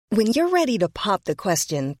When you're ready to pop the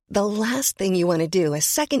question, the last thing you want to do is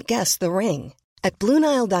second-guess the ring. At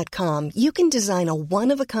BlueNile.com, you can design a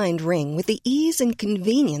one-of-a-kind ring with the ease and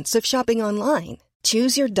convenience of shopping online.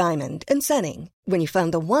 Choose your diamond and setting. When you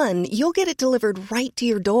find the one, you'll get it delivered right to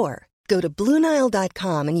your door. Go to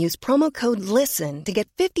BlueNile.com and use promo code LISTEN to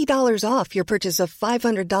get $50 off your purchase of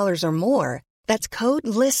 $500 or more. That's code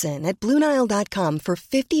LISTEN at BlueNile.com for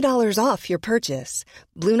 $50 off your purchase.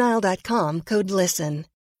 BlueNile.com, code LISTEN.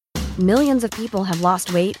 Millions of people have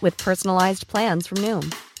lost weight with personalized plans from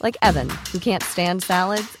Noom. Like Evan, who can't stand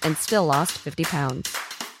salads and still lost 50 pounds.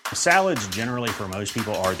 Salads generally for most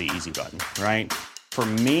people are the easy button, right? For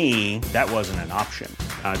me, that wasn't an option.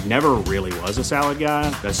 I never really was a salad guy.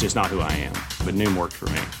 That's just not who I am. But Noom worked for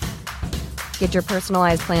me. Get your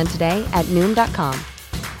personalized plan today at Noom.com.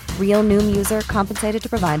 Real Noom user compensated to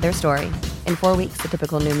provide their story. In 4 weeks, the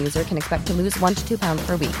typical Noom user can expect to lose 1 to 2 pounds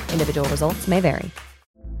per week. Individual results may vary.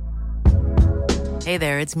 Hey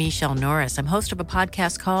there, it's Michelle Norris. I'm host of a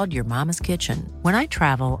podcast called Your Mama's Kitchen. When I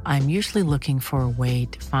travel, I'm usually looking for a way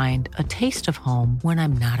to find a taste of home when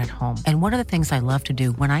I'm not at home. And one of the things I love to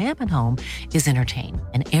do when I am at home is entertain.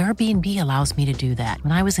 And Airbnb allows me to do that.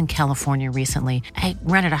 When I was in California recently, I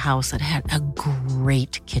rented a house that had a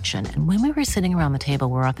great kitchen. And when we were sitting around the table,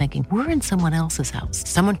 we were all thinking, we're in someone else's house.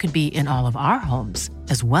 Someone could be in all of our homes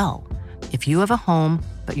as well. If you have a home,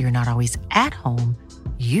 but you're not always at home,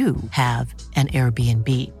 you have an Airbnb.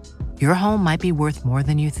 Your home might be worth more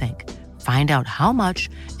than you think. Find out how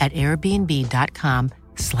much at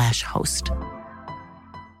airbnb.com/host.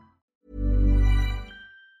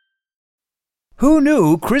 Who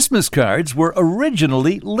knew Christmas cards were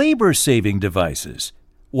originally labor-saving devices?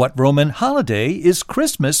 What Roman holiday is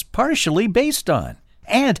Christmas partially based on?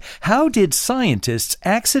 And how did scientists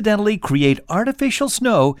accidentally create artificial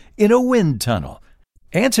snow in a wind tunnel?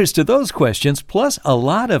 Answers to those questions, plus a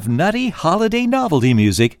lot of nutty holiday novelty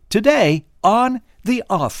music, today on The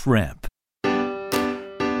Off-Ramp.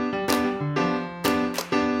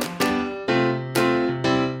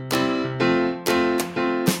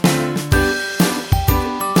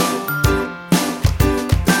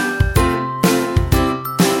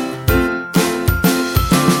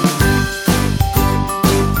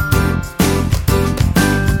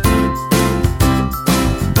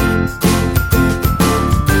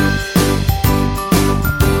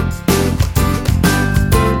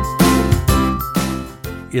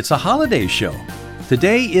 It's a holiday show.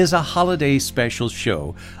 Today is a holiday special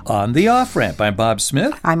show on The Off-Ramp. I'm Bob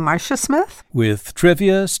Smith. I'm Marcia Smith. With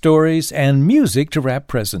trivia, stories, and music to wrap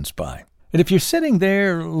presents by. And if you're sitting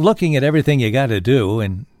there looking at everything you got to do,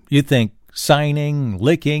 and you think signing,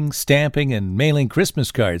 licking, stamping, and mailing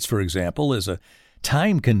Christmas cards, for example, is a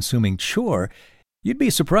time-consuming chore, you'd be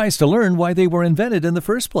surprised to learn why they were invented in the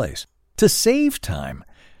first place. To save time.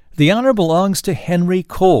 The honor belongs to Henry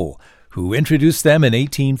Cole, who introduced them in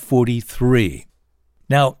 1843.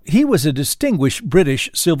 Now, he was a distinguished British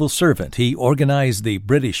civil servant. He organized the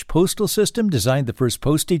British postal system, designed the first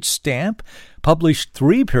postage stamp, published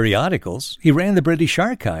 3 periodicals, he ran the British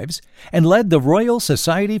Archives, and led the Royal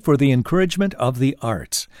Society for the Encouragement of the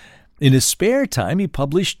Arts. In his spare time, he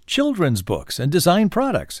published children's books and designed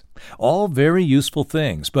products. All very useful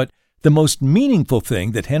things, but the most meaningful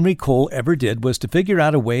thing that Henry Cole ever did was to figure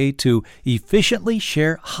out a way to efficiently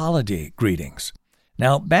share holiday greetings.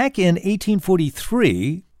 Now, back in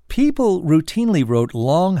 1843, people routinely wrote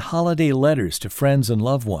long holiday letters to friends and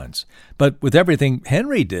loved ones. But with everything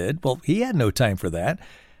Henry did, well, he had no time for that.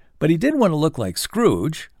 But he didn't want to look like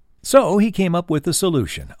Scrooge, so he came up with a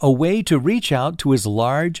solution, a way to reach out to his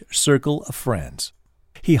large circle of friends.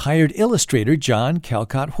 He hired illustrator John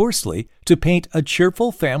Callcott Horsley to paint a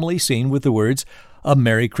cheerful family scene with the words, "A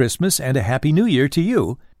Merry Christmas and a Happy New Year to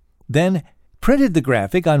you," then printed the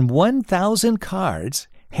graphic on 1,000 cards,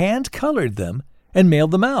 hand-colored them, and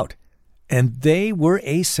mailed them out. And they were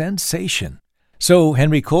a sensation. So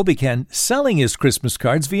Henry Cole began selling his Christmas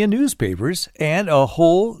cards via newspapers, and a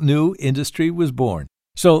whole new industry was born.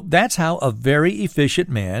 So that's how a very efficient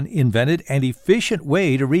man invented an efficient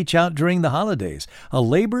way to reach out during the holidays, a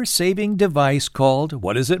labor-saving device called,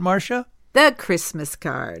 what is it, Marcia? The Christmas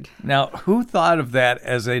card. Now, who thought of that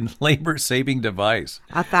as a labor-saving device?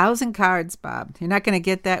 1,000 cards, Bob. You're not going to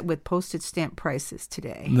get that with postage stamp prices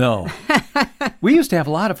today. No. We used to have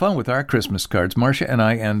a lot of fun with our Christmas cards, Marcia and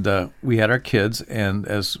I, and we had our kids, and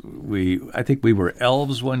I think we were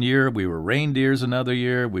elves one year, we were reindeers another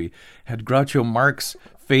year, we had Groucho Marx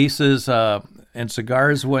faces and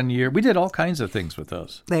cigars one year. We did all kinds of things with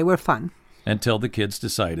those. They were fun. Until the kids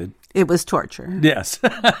decided. It was torture. Yes.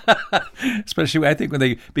 Especially, I think, when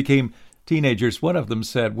they became teenagers, one of them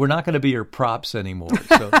said, "We're not going to be your props anymore."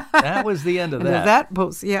 So that was the end of that. That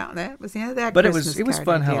was the end of that. But Christmas it was card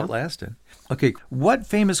fun how deal. it lasted. Okay, what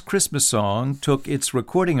famous Christmas song took its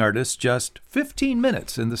recording artist just 15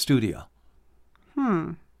 minutes in the studio?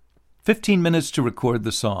 15 minutes to record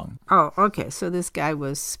the song. Oh, okay. So this guy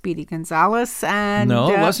was Speedy Gonzales, and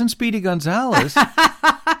No, it wasn't Speedy Gonzales.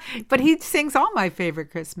 but he sings all my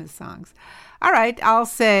favorite Christmas songs. All right, I'll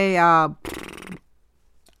say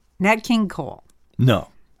Nat King Cole. No.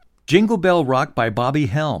 Jingle Bell Rock by Bobby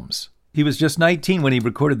Helms. He was just 19 when he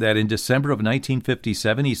recorded that in December of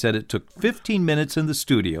 1957. He said it took 15 minutes in the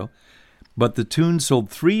studio, but the tune sold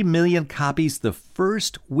 3 million copies the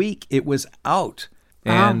first week it was out.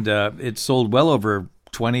 Wow. And it sold well over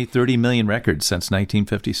 20, 30 million records since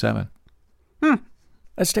 1957.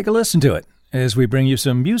 Let's take a listen to it as we bring you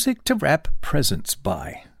some music to wrap presents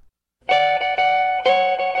by.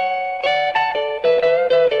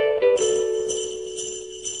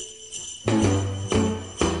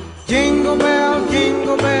 Jingle bell,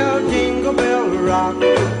 jingle bell, jingle bell rock.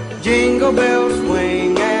 Jingle bells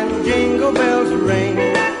swing and jingle bells ring.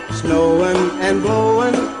 Snowing and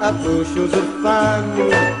blowing up bushels of fun.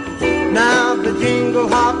 Now the jingle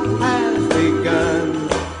hop has begun.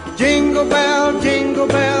 Jingle bell, jingle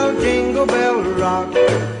bell, jingle bell rock.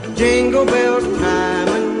 Jingle bells time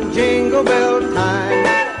and jingle bell time.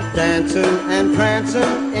 Dancing and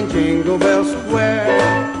prancing in Jingle Bell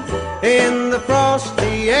Square. In the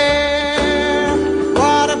frosty air,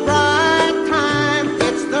 what a bright time.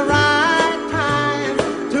 It's the right time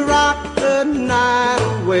to rock the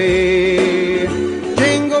night away.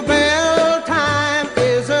 Jingle bell time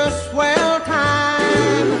is a swell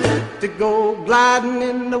time to go gliding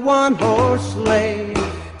in the one-horse sleigh.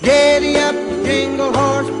 Giddy up, jingle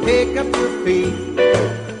horse, pick up your feet.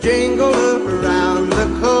 Jingle around the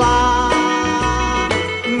clock.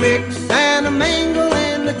 Mix and a mingle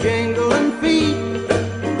in the jingling feet.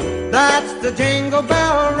 That's the Jingle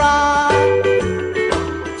Bell Rock.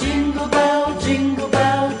 Jingle bell, jingle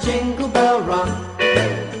bell, jingle bell rock.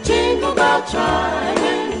 Jingle bell chime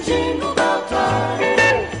and jingle bell time.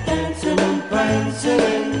 Dancing and prancing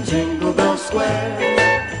in Jingle Bell Square.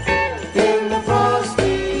 In the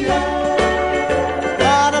frosty air.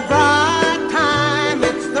 What a bright time,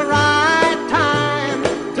 it's the right time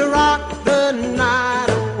to rock the night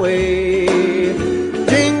away.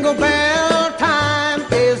 Jingle bell time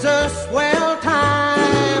is a swell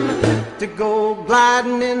time to go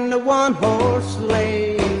gliding in the one-horse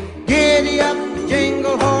sleigh. Giddy up,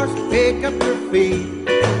 jingle horse, pick up your feet.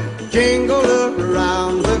 Jingle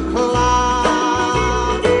around the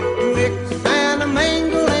clock. Mix and a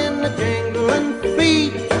mingle in the jingling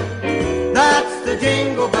feet. That's the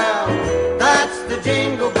Jingle Bell, that's the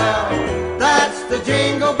Jingle Bell, that's the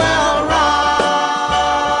Jingle Bell Rock.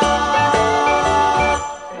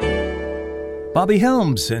 Bobby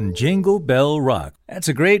Helms and Jingle Bell Rock. That's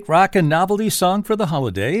a great rock and novelty song for the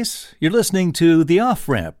holidays. You're listening to The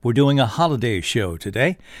Off-Ramp. We're doing a holiday show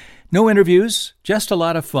today. No interviews, just a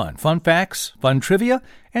lot of fun. Fun facts, fun trivia,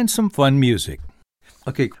 and some fun music.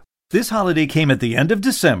 Okay, this holiday came at the end of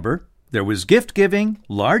December. There was gift giving,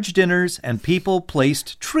 large dinners, and people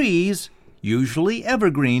placed trees, usually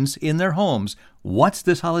evergreens, in their homes. What's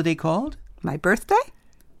this holiday called? My birthday?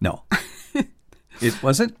 No. It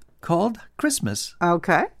wasn't called Christmas.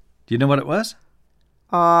 Okay. Do you know what it was?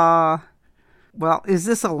 Well, is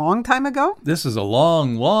this a long time ago? This is a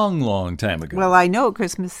long, long, long time ago. Well, I know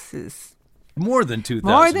Christmas is more than 2,000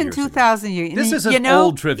 more than years ago. 2,000 years. This is You an know,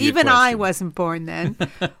 old trivia even I question. wasn't born then.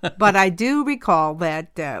 But I do recall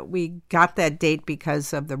that we got that date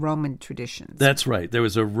because of the Roman traditions. That's right. There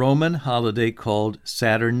was a Roman holiday called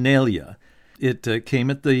Saturnalia. It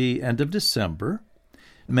came at the end of December.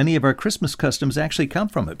 Many of our Christmas customs actually come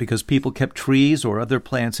from it because people kept trees or other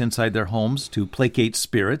plants inside their homes to placate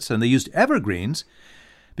spirits, and they used evergreens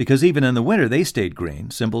because even in the winter they stayed green,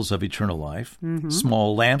 symbols of eternal life. Mm-hmm.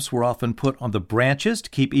 Small lamps were often put on the branches to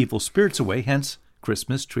keep evil spirits away, hence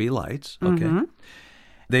Christmas tree lights. Okay.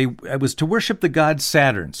 Mm-hmm. It was to worship the god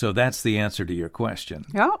Saturn, so that's the answer to your question.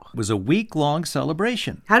 Oh. It was a week-long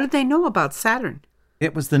celebration. How did they know about Saturn?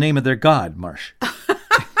 It was the name of their god, Marsh.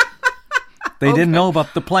 They didn't know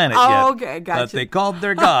about the planet yet. Okay, gotcha. But they called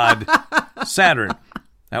their god Saturn.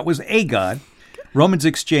 That was a god. Romans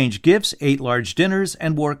exchanged gifts, ate large dinners,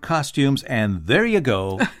 and wore costumes, and there you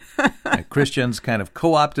go. Christians kind of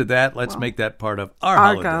co-opted that. Let's make that part of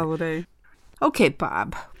our holiday. Okay,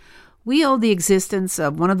 Bob. We owe the existence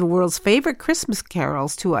of one of the world's favorite Christmas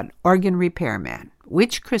carols to an organ repairman.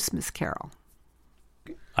 Which Christmas carol?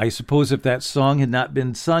 I suppose if that song had not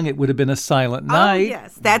been sung, it would have been a silent night. Oh,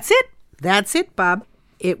 yes. That's it. That's it, Bob.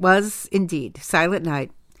 It was indeed Silent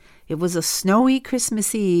Night. It was a snowy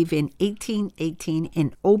Christmas Eve in 1818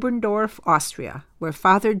 in Oberndorf, Austria, where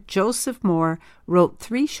Father Joseph Mohr wrote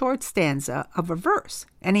 3 short stanzas of a verse,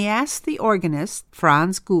 and he asked the organist,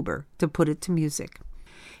 Franz Gruber, to put it to music.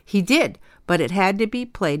 He did, but it had to be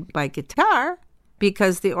played by guitar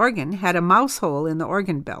because the organ had a mouse hole in the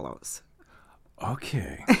organ bellows.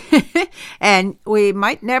 Okay. And we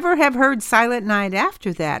might never have heard Silent Night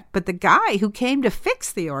after that, but the guy who came to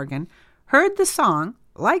fix the organ heard the song,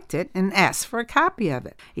 liked it, and asked for a copy of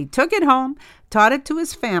it. He took it home, taught it to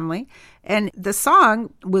his family, and the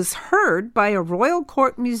song was heard by a royal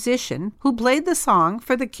court musician who played the song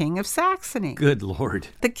for the King of Saxony. Good Lord.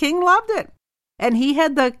 The king loved it, and he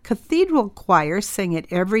had the cathedral choir sing it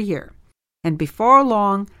every year. And before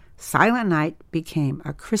long, Silent Night became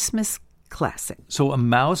a Christmas classic. So a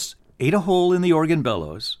mouse ate a hole in the organ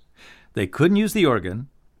bellows. They couldn't use the organ.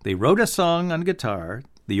 They wrote a song on guitar.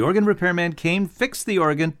 The organ repairman came, fixed the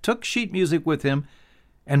organ, took sheet music with him,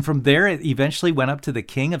 and from there it eventually went up to the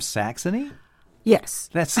King of Saxony? Yes.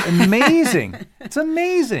 That's amazing. It's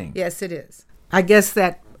amazing. Yes, it is. I guess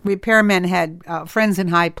that repairman had friends in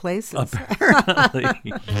high places. Apparently.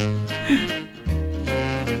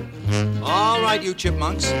 All right, you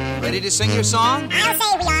chipmunks. Ready to sing your song? I'll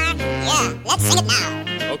say we are. Yeah, let's sing it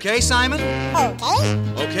now. Okay, Simon?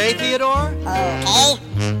 Okay. Okay, Theodore?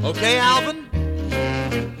 Okay. Okay, Alvin?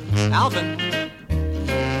 Alvin?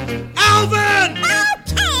 Alvin!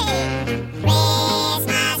 Okay!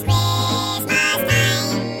 Christmas, Christmas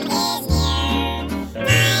time is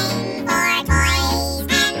near. Time for toys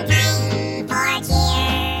and time for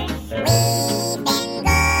cheer. We've been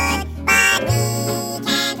good, but we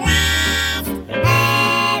can't last.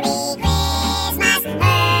 Hurry, Christmas, hurry fast. One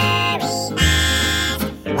top plane that looks the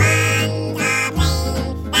loop. Me, I want a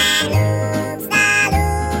hula hoop. We can hardly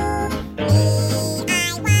stand the wait. Please, Christmas,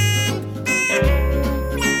 don't be late.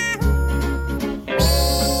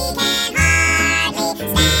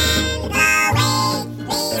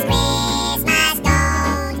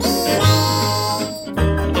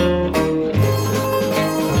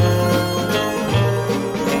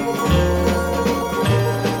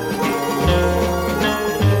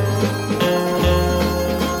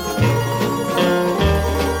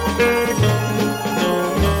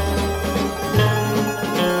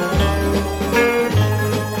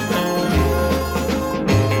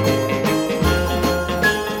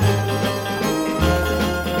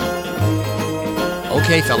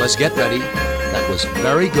 Okay, fellas, get ready. That was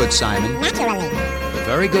very good, Simon. Naturally.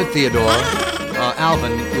 Very good, Theodore.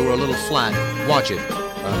 Alvin, you were a little flat. Watch it,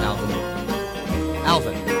 Alvin.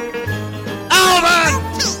 Alvin. Alvin!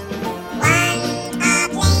 One top plane that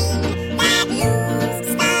loops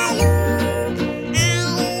the loop.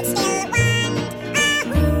 I still want a hula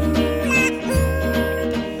hoop.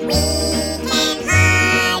 We can hardly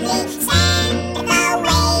stand the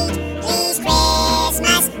wait. Please,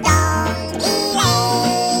 Christmas, don't be late.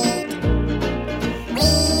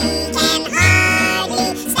 We can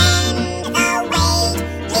hardly stand the wait.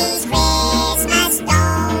 Please, Christmas,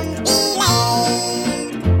 don't be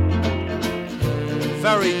late.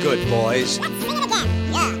 Very good, boys. Let's sing it again.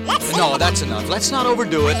 Yeah, let's sing No, it that's enough. Let's not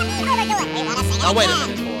overdo it. again. Overdo it. We want to sing it Now, wait a again.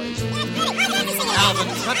 minute, boys. Why can't we sing it Alvin,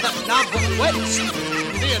 again? cut that. Now, wait.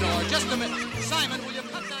 Theodore, just a minute. Simon, will you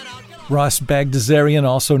cut that out? Get on. Ross Bagdasarian,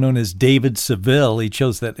 also known as David Seville, he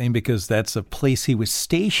chose that name because that's a place he was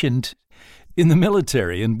stationed in the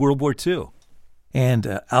military in World War II.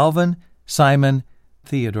 And Alvin, Simon,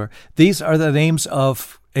 Theodore, these are the names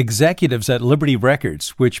of executives at Liberty Records,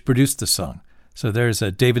 which produced the song. So there's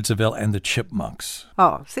David Seville and the Chipmunks.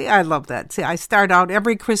 Oh, see, I love that. See, I start out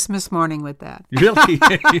every Christmas morning with that. Really?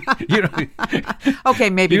 you Okay,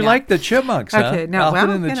 maybe you not. like the Chipmunks, huh? Okay, no, Alvin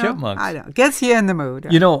well, and the you know, Chipmunks. I don't. Gets you in the mood.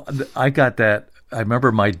 You know, I got that. I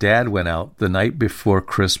remember my dad went out the night before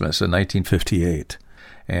Christmas in 1958.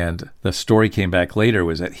 And the story came back later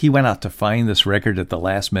was that he went out to find this record at the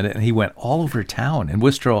last minute, and he went all over town in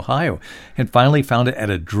Worcester, Ohio, and finally found it at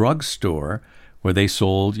a drugstore where they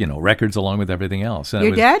sold, records along with everything else. And Your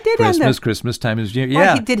it was dad did on the- Christmas time is Well,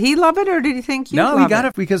 yeah. did he love it, or did he think you No, love he got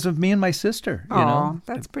it because of me and my sister. Oh,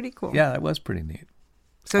 that's pretty cool. Yeah, that was pretty neat.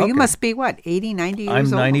 So Okay. you must be, what, 80, 90 years I'm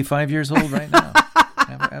old? 95 years old right now.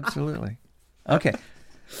 Absolutely. Okay.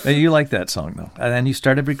 Now, you like that song, though. And then you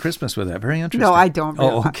start every Christmas with that. Very interesting. No, I don't.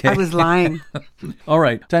 Oh, okay. I was lying. All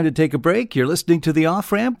right. Time to take a break. You're listening to The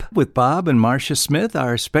Off-Ramp with Bob and Marcia Smith,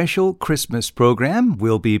 our special Christmas program.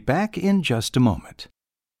 We'll be back in just a moment.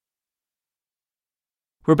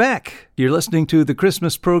 We're back. You're listening to the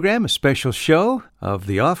Christmas program, a special show of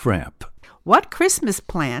The Off-Ramp. What Christmas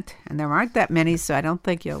plant, and there aren't that many, so I don't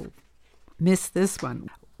think you'll missed this one.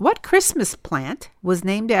 What Christmas plant was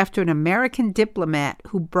named after an American diplomat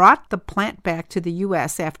who brought the plant back to the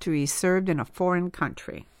U.S. after he served in a foreign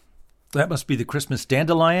country? That must be the Christmas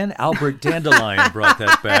dandelion. Albert Dandelion brought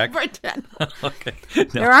that back. Okay. No.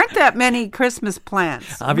 There aren't that many Christmas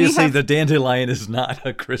plants. Obviously, the dandelion is not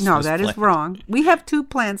a Christmas plant. No, that is wrong. We have 2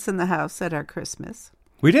 plants in the house that are Christmas.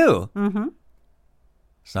 We do? Mm-hmm.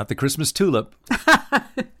 It's not the Christmas tulip.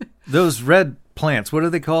 Those red plants, what are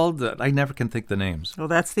they called? I never can think the names. Well,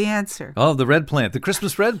 that's the answer. Oh, the red plant, the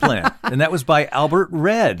Christmas red plant. And that was by Albert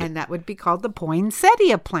Red. And that would be called the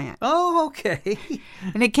poinsettia plant. Oh, okay.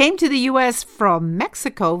 And it came to the U.S. from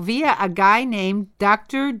Mexico via a guy named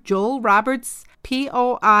Dr. Joel Roberts,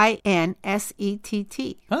 Poinsett,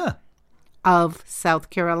 of South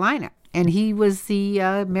Carolina. And he was the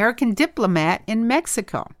American diplomat in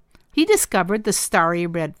Mexico. He discovered the starry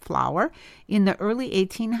red flower in the early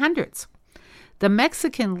 1800s. The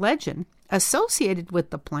Mexican legend associated with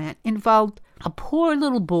the plant involved a poor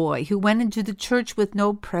little boy who went into the church with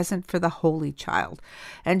no present for the Holy Child.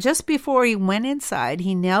 And just before he went inside,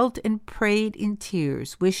 he knelt and prayed in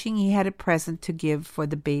tears, wishing he had a present to give for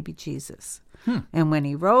the baby Jesus. And when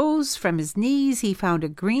he rose from his knees, he found a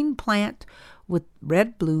green plant with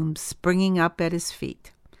red blooms springing up at his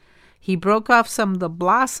feet. He broke off some of the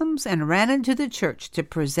blossoms and ran into the church to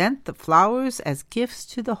present the flowers as gifts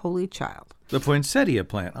to the Holy Child. The poinsettia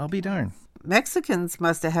plant, I'll be darned. Mexicans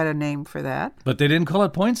must have had a name for that. But they didn't call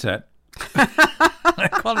it poinset. They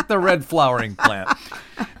called it the red flowering plant.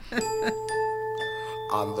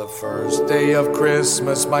 On the first day of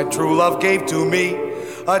Christmas, my true love gave to me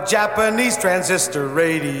a Japanese transistor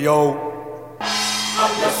radio.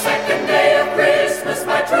 On the second day of Christmas,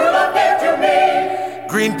 my true love gave to me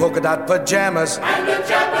green polka dot pajamas and a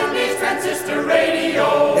Japanese transistor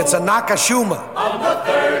radio. It's a Nakashima. On the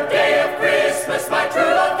third day of Christmas, my true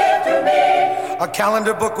love gave to me a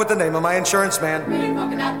calendar book with the name of my insurance man. Green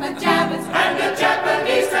polka dot pajamas and a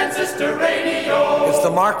Japanese transistor radio. It's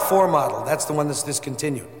the Mark IV model. That's the one that's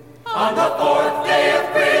discontinued. On the fourth day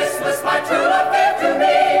of Christmas, my true love gave to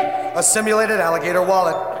me a simulated alligator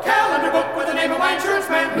wallet, a calendar book with the name of my insurance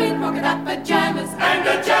man, green polka dot pajamas, and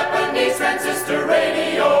a Japanese transistor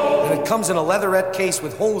radio. And it comes in a leatherette case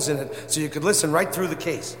with holes in it, so you could listen right through the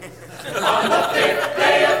case. On the fifth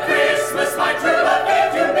day of Christmas, my true love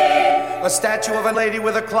gave to me a statue of a lady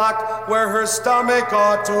with a clock where her stomach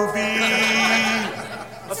ought to be.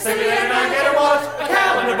 A simulated alligator wallet, a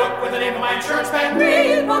calendar book with the name of my insurance man,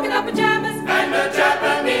 green polka dot pajamas, and a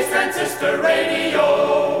Japanese transistor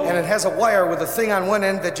radio. And it has a wire with a thing on one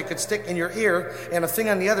end that you could stick in your ear and a thing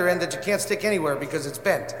on the other end that you can't stick anywhere because it's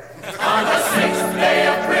bent. On the sixth day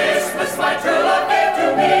of Christmas, my true love gave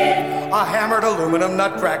to me a hammered aluminum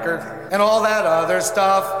nutcracker and all that other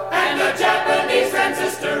stuff, and a Japanese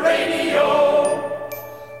transistor radio.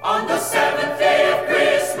 On the seventh day of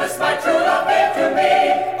Christmas, my true love gave to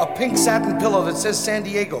me a pink satin pillow that says San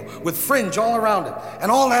Diego with fringe all around it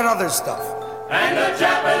and all that other stuff, and a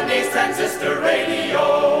Japanese transistor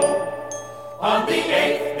radio. On the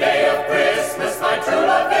eighth day of Christmas, my true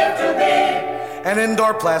love gave to me an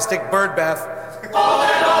indoor plastic bird bath, all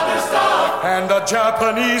that other stuff, and a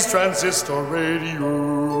Japanese transistor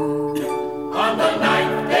radio. On the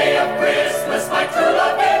ninth day of Christmas, my true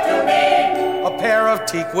love gave to me a pair of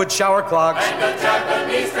teakwood shower clogs, and a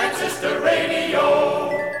Japanese transistor radio.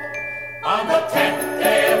 On the 10th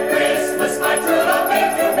day of Christmas, my true love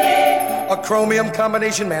gave to me a chromium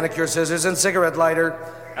combination manicure scissors and cigarette lighter,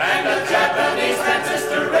 and a Japanese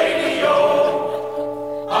transistor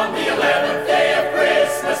radio. On the 11th day of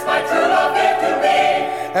Christmas, my true love gave to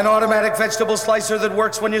me an automatic vegetable slicer that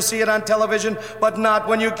works when you see it on television, but not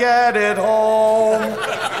when you get it home,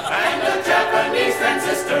 and a Japanese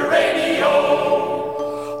transistor radio.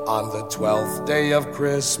 On the 12th day of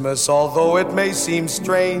Christmas, although it may seem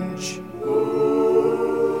strange,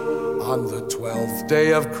 on the 12th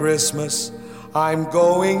day of Christmas, I'm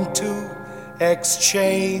going to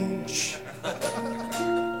exchange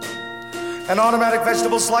an automatic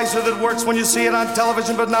vegetable slicer that works when you see it on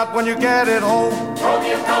television, but not when you get it home.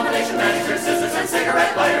 Chromium combination manicure scissors and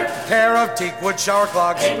cigarette lighter. Pair of teakwood shower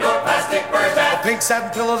clogs. Indoor plastic bird bath. A pink satin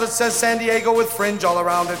pillow that says San Diego with fringe all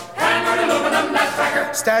around it. Hammered aluminum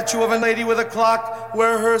nutcracker. Statue of a lady with a clock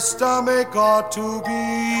where her stomach ought to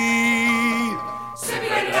be.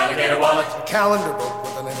 Simulated alligator wallet. Calendar book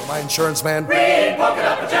with the name of my insurance man. Green polka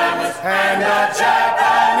dot pajamas. And a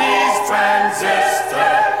Japanese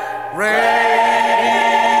transistor radio.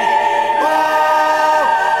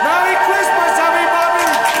 Merry Christmas, everybody!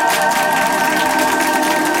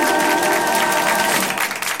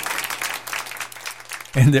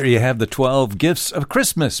 And there you have the 12 Gifts of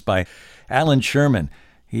Christmas by Alan Sherman.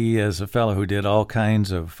 He is a fellow who did all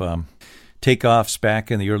kinds of takeoffs back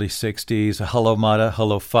in the early 60s. Hello Mata,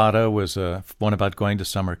 Hello Fata was one about going to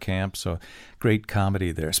summer camp, so great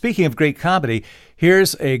comedy there. Speaking of great comedy,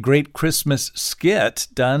 here's a great Christmas skit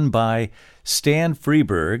done by Stan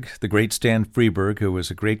Freberg, the great Stan Freberg, who was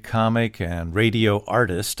a great comic and radio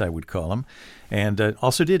artist, I would call him, and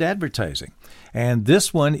also did advertising. And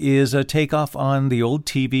this one is a takeoff on the old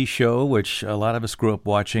TV show, which a lot of us grew up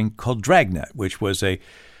watching, called Dragnet, which was a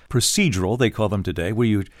procedural, they call them today, where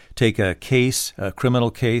you take a case, a criminal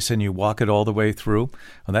case, and you walk it all the way through.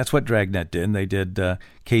 Well, that's what Dragnet did. And they did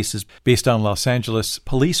cases based on Los Angeles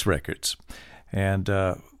police records. And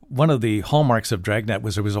one of the hallmarks of Dragnet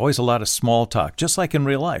was there was always a lot of small talk, just like in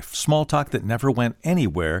real life. Small talk that never went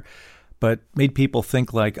anywhere, but made people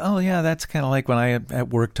think like, oh, yeah, that's kind of like when I am at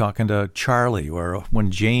work talking to Charlie or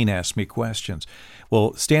when Jane asked me questions.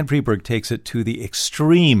 Well, Stan Freberg takes it to the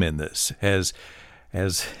extreme in this, as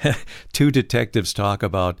two detectives talk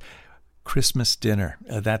about Christmas dinner.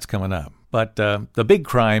 That's coming up. But the big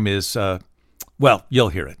crime is, well, you'll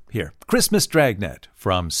hear it here. Christmas Dragnet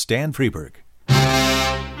from Stan Freberg.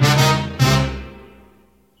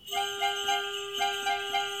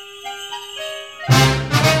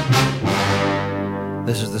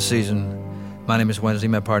 This is the season. My name is Wednesday.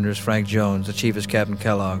 My partner is Frank Jones. The chief is Captain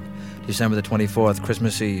Kellogg. December the 24th,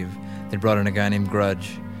 Christmas Eve. They brought in a guy named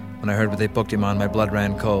Grudge. When I heard what they booked him on, my blood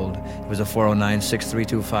ran cold. It was a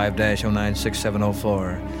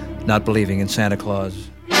 409-6325-096704. Not believing in Santa Claus.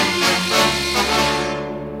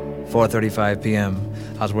 4:35 p.m.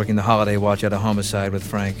 I was working the holiday watch at a homicide with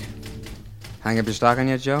Frank. Hang up your stocking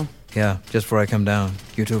yet, Joe? Yeah, just before I come down.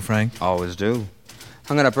 You too, Frank? Always do.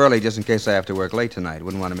 Hung it up early just in case I have to work late tonight.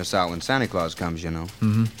 Wouldn't want to miss out when Santa Claus comes, you know.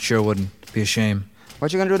 Mm-hmm. Sure wouldn't. Be a shame.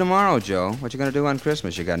 What you gonna do tomorrow, Joe? What you gonna do on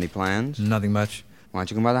Christmas? You got any plans? Nothing much. Why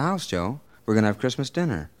don't you come by the house, Joe? We're going to have Christmas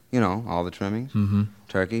dinner. You know, all the trimmings. Mm-hmm.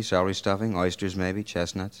 Turkey, celery stuffing, oysters maybe,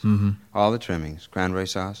 chestnuts. Mm-hmm. All the trimmings. Cranberry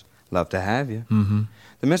sauce. Love to have you. Mm-hmm.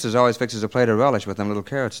 The missus always fixes a plate of relish with them little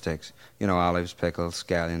carrot sticks. You know, olives, pickles,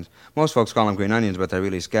 scallions. Most folks call them green onions, but they're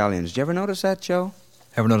really scallions. Did you ever notice that, Joe?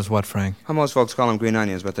 Ever notice what, Frank? How most folks call them green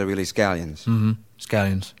onions, but they're really scallions. Mm-hmm.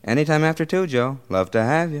 Scallions. Anytime after 2, Joe. Love to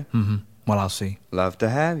have you. Mm-hmm. Well, I'll see. Love to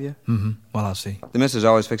have you. Mm-hmm. Well, I'll see. The missus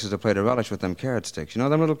always fixes a plate of relish with them carrot sticks. You know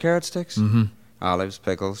them little carrot sticks? Mm-hmm. Olives,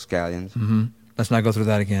 pickles, scallions. Mm-hmm. Let's not go through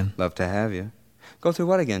that again. Love to have you. Go through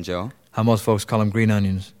what again, Joe? How most folks call them green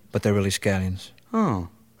onions, but they're really scallions. Oh.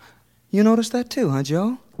 You noticed that too, huh,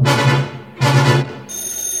 Joe?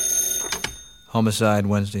 Homicide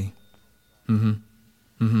Wednesday. Mm-hmm.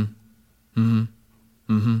 Mm-hmm. Mm-hmm.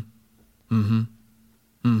 Mm-hmm. Mm-hmm.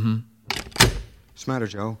 Mm-hmm. Smatter,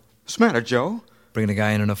 Joe. Smatter, Joe. Bringing a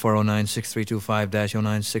guy in on a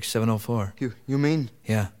 409-6325-096704. You mean?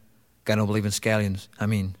 Yeah. Guy don't believe in scallions. I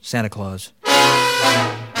mean, Santa Claus.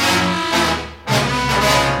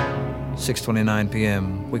 6:29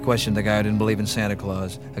 p.m. We questioned the guy who didn't believe in Santa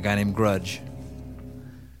Claus, a guy named Grudge.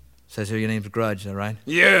 Says here your name's Grudge, is that right?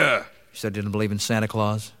 Yeah. You said you didn't believe in Santa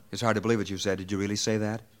Claus? It's hard to believe what you said. Did you really say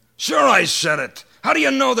that? Sure I said it. How do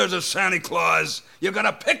you know there's a Santa Claus? You got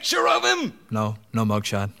a picture of him? No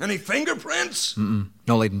mugshot. Any fingerprints? Mm-mm.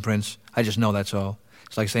 No latent prints. I just know that's all.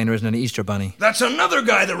 It's like saying there isn't an Easter bunny. That's another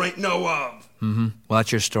guy there ain't no of. Mm-hmm. Well,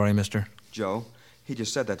 that's your story, mister. Joe, he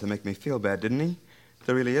just said that to make me feel bad, didn't he?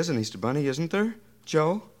 There really is an Easter bunny, isn't there?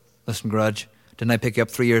 Joe? Listen, Grudge, didn't I pick you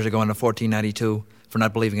up 3 years ago in 1492 for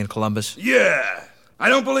not believing in Columbus? Yeah. I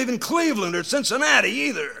don't believe in Cleveland or Cincinnati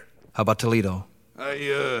either. How about Toledo?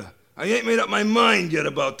 I ain't made up my mind yet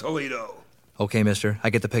about Toledo. Okay, mister,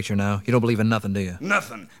 I get the picture now. You don't believe in nothing, do you?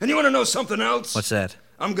 Nothing. And you want to know something else? What's that?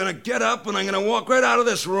 I'm gonna get up and I'm gonna walk right out of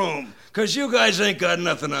this room. 'Cause you guys ain't got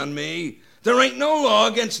nothing on me. There ain't no law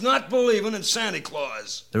against not believing in Santa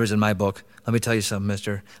Claus. There is in my book. Let me tell you something,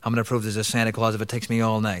 mister. I'm gonna prove there's a Santa Claus if it takes me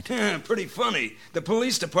all night. Pretty funny. The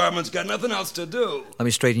police department's got nothing else to do. Let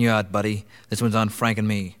me straighten you out, buddy. This one's on Frank and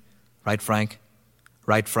me. Right, Frank?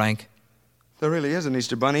 Right, Frank? There really is an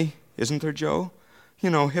Easter bunny, isn't there, Joe?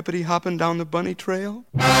 You know, hippity-hopping down the bunny trail.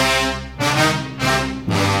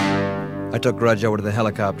 I took Grudge over to the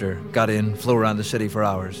helicopter, got in, flew around the city for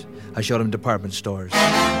hours. I showed him department stores.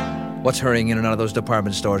 What's hurrying in and out of those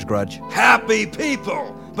department stores, Grudge? Happy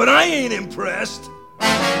people, but I ain't impressed.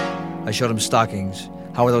 I showed him stockings.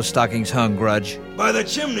 How are those stockings hung, Grudge? By the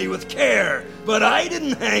chimney with care, but I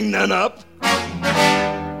didn't hang none up.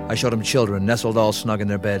 I showed him children nestled all snug in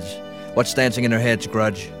their beds. What's dancing in their heads,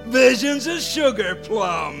 Grudge? Visions of sugar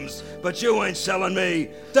plums. But you ain't selling me.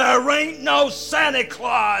 There ain't no Santa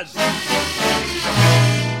Claus.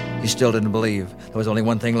 He still didn't believe. There was only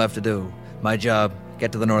one thing left to do. My job,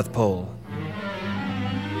 get to the North Pole.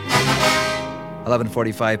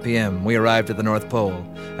 11:45 p.m., we arrived at the North Pole.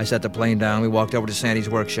 I set the plane down, we walked over to Sandy's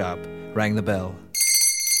workshop, rang the bell.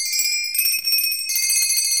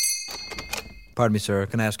 Pardon me, sir,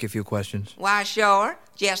 can I ask you a few questions? Why, sure.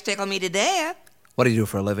 Just tickle me to death. What do you do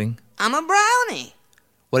for a living? I'm a brownie.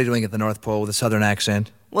 What are you doing at the North Pole with a southern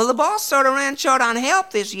accent? Well, the boss sort of ran short on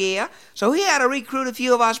help this year, so he had to recruit a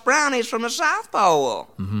few of us brownies from the South Pole.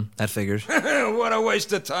 Mm-hmm, that figures. What a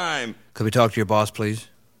waste of time. Could we talk to your boss, please?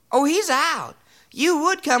 Oh, he's out. You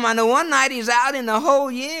would come on the one night he's out in the whole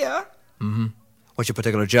year. Mm-hmm. What's your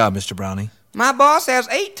particular job, Mr. Brownie? My boss has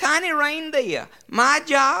 8 tiny reindeer. My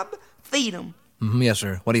job, feed 'em. Mm-hmm, yes,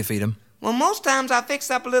 sir. What do you feed 'em? Well, most times I fix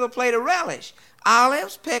up a little plate of relish.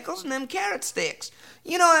 Olives, pickles, and them carrot sticks.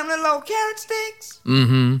 You know them little old carrot sticks?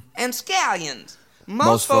 Mm-hmm. And scallions.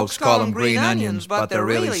 Most folks call them green onions, but they're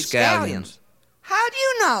really scallions. How do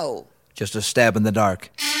you know? Just a stab in the dark.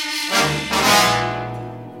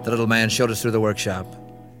 The little man showed us through the workshop.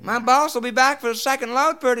 My boss will be back for the second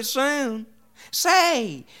load pretty soon.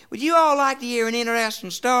 Say, would you all like to hear an interesting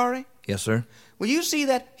story? Yes, sir. Will you see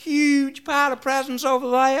that huge pile of presents over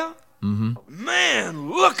there? Mm-hmm. Man,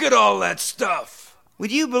 look at all that stuff.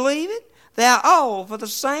 Would you believe it? They're all for the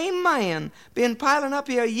same man, been piling up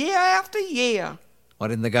here year after year. Why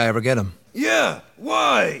didn't the guy ever get 'em? Yeah,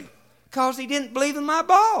 why? 'Cause he didn't believe in my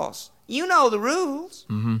boss. You know the rules.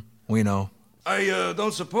 Mm-hmm, we know. I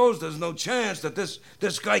don't suppose there's no chance that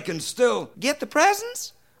this guy can still... Get the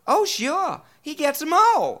presents? Oh, sure. He gets them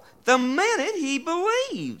all, the minute he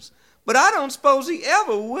believes. But I don't suppose he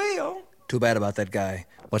ever will. Too bad about that guy.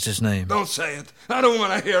 What's his name? Don't say it. I don't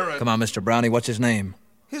want to hear it. Come on, Mr. Brownie, what's his name?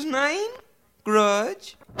 His name?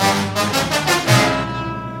 Grudge.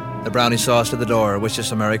 The Brownie saw us to the door, wished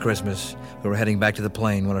us a Merry Christmas. We were heading back to the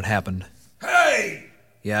plane when it happened. Hey!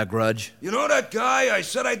 Yeah, Grudge? You know that guy I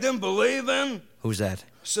said I didn't believe in? Who's that?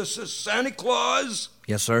 Santa Claus?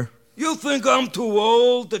 Yes, sir? You think I'm too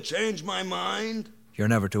old to change my mind? You're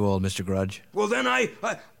never too old, Mr. Grudge. Well, then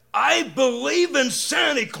I believe in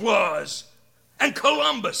Santa Claus and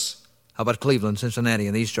Columbus. How about Cleveland, Cincinnati,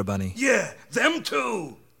 and the Easter Bunny? Yeah, them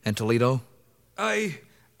too. And Toledo? I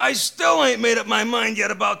still ain't made up my mind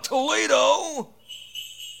yet about Toledo.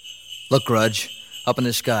 Look, Grudge, up in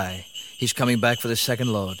the sky. He's coming back for the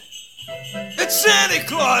second load. It's Santa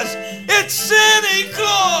Claus! It's Santa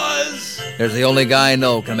Claus! There's the only guy I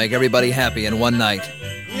know can make everybody happy in one night.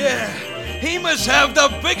 Yeah, he must have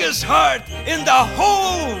the biggest heart in the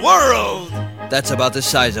whole world. That's about the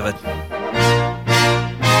size of it.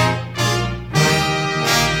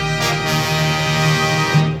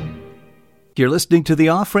 You're listening to The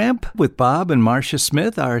Off-Ramp with Bob and Marcia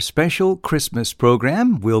Smith, our special Christmas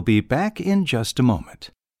program. We'll be back in just a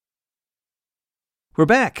moment. We're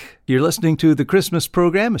back. You're listening to the Christmas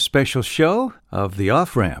program, a special show of The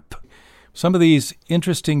Off-Ramp. Some of these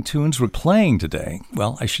interesting tunes we're playing today,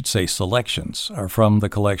 well, I should say selections, are from the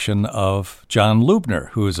collection of John Lubner,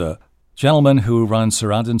 who is a gentleman who runs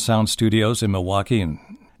Surround Sound Studios in Milwaukee. And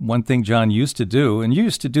one thing John used to do, and you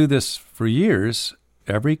used to do this for years,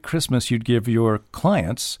 every Christmas you'd give your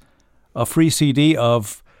clients a free CD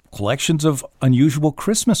of collections of unusual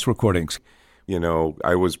Christmas recordings. You know,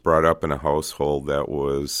 I was brought up in a household that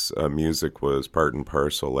was, music was part and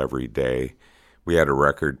parcel every day. We had a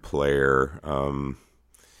record player,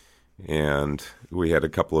 and we had a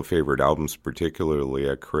couple of favorite albums, particularly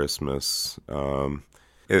at Christmas.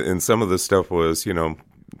 And some of the stuff was, you know,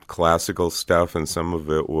 classical stuff, and some of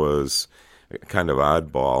it was kind of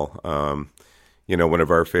oddball. You know, one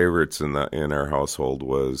of our favorites in our household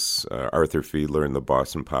was Arthur Fiedler and the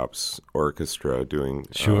Boston Pops Orchestra doing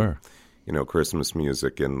you know, Christmas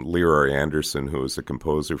music, and Leroy Anderson, who was a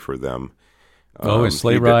composer for them.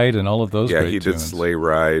 Sleigh Ride and all of those great he did tunes. Sleigh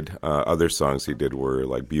Ride. Other songs he did were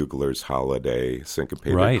like Bugler's Holiday,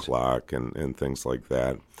 Syncopated Clock, and things like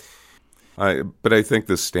that. But I think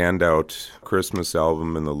the standout Christmas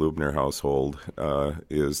album in the Lubner household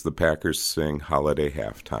is the Packers Sing Holiday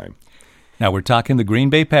Halftime. Now we're talking the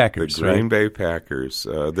Green Bay Packers, The Green Bay Packers.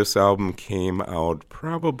 This album came out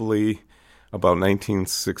probably about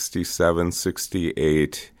 1967,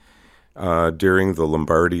 68, during the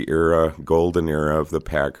Lombardi era, golden era of the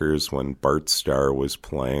Packers, when Bart Starr was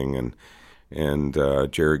playing, and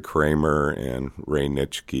Jerry Kramer and Ray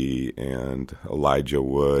Nitschke and Elijah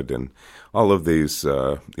Wood and all of these,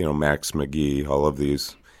 Max McGee, all of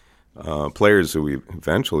these players who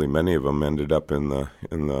eventually, many of them ended up in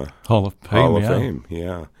the Hall of Fame.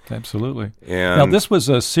 Yeah, absolutely. And now this was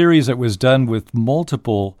a series that was done with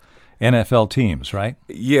multiple NFL teams, right?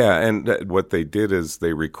 Yeah, and what they did is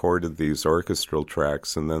they recorded these orchestral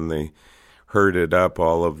tracks, and then they herded up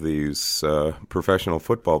all of these professional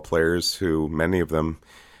football players who, many of them,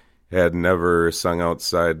 had never sung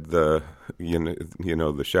outside the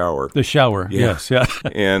the shower. The shower, yes, yeah.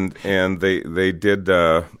 and they did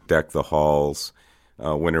deck the halls,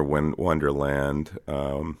 Winter Wonderland,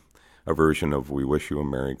 a version of We Wish You a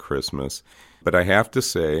Merry Christmas. But I have to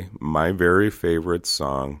say, my very favorite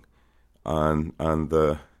song on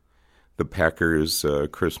the Packers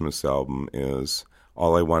Christmas album is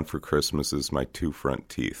All I Want for Christmas Is My Two Front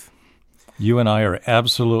Teeth. You and I are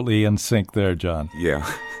absolutely in sync there, John. Yeah.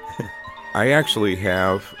 I actually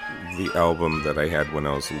have the album that I had when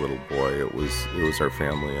I was a little boy. It was our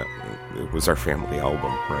family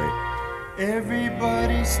album, right?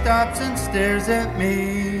 Everybody stops and stares at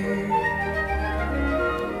me.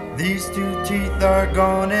 These two teeth are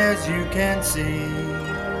gone, as you can see.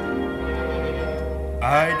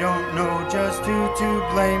 I don't know just who to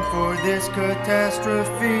blame for this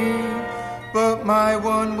catastrophe, but my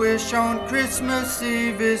one wish on Christmas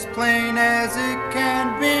Eve is plain as it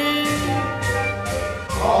can be.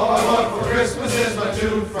 All I want for Christmas is my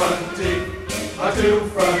two front teeth. My two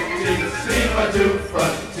front teeth, see my two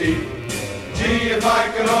front teeth. Gee, if I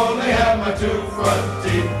could only have my two front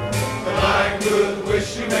teeth, then I could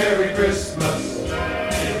wish you Merry Christmas.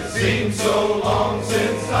 It seems so long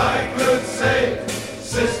since I could say,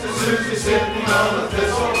 Sister Susie sitting on a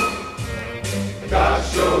thistle.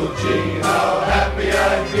 Gosh, oh gee, how happy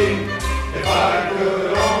I'd be if I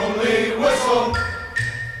could only whistle.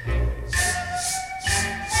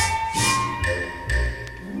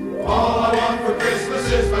 All I want for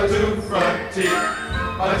Christmas is my two front teeth.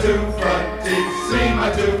 My two front teeth, see my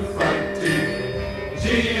two front teeth.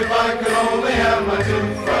 Gee, if I could only have my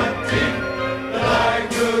two front teeth, then I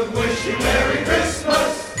could wish you Merry Christmas.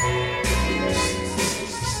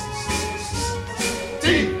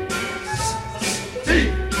 Teeth,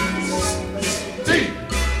 teeth, teeth.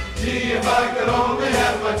 Gee, if I could only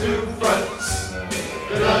have my two fronts,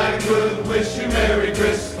 then I could wish you Merry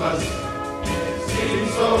Christmas.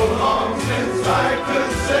 Seems so long since I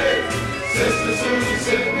could say, Sister Susie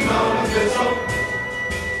sitting on a thistle.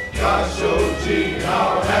 Gosh, oh gee,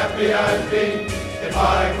 how happy I'd be if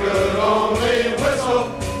I could only whistle.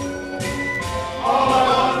 All I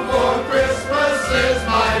want for Christmas is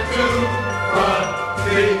my two front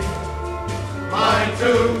teeth. My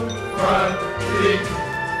two front teeth.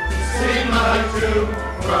 See my two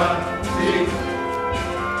front teeth.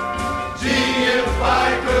 Gee, if I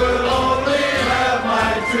could only have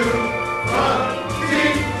my two front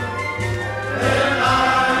teeth, then I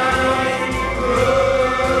could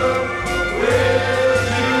wish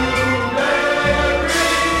you Merry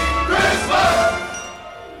Christmas.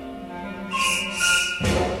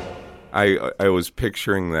 I was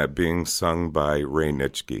picturing that being sung by Ray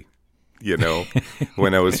Nitschke. You know,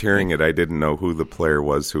 when I was hearing it, I didn't know who the player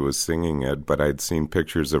was who was singing it, but I'd seen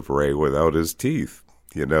pictures of Ray without his teeth.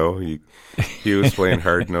 You know, he was playing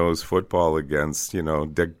hard-nosed football against, Dick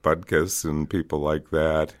Butkus and people like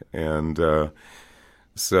that. And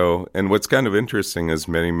and what's kind of interesting is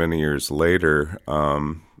many, many years later,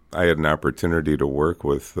 I had an opportunity to work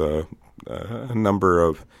with a number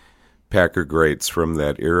of Packer greats from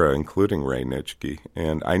that era, including Ray Nitschke.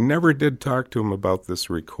 And I never did talk to him about this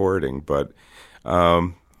recording, but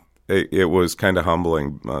it was kind of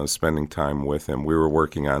humbling spending time with him. We were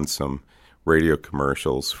working on some radio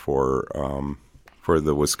commercials for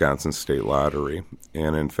the Wisconsin State Lottery,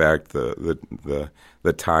 and in fact, the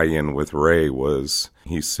tie-in with Ray was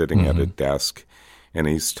he's sitting at a desk, and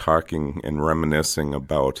he's talking and reminiscing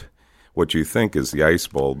about what you think is the Ice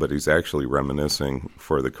Bowl, but he's actually reminiscing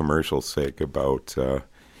for the commercial's sake about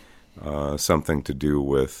something to do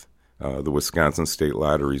with the Wisconsin State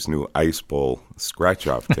Lottery's new Ice Bowl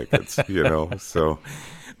scratch-off tickets. So.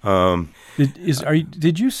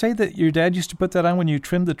 Did you say that your dad used to put that on when you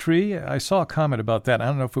trimmed the tree? I saw a comment about that. I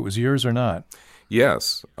don't know if it was yours or not.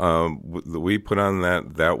 Yes, we put on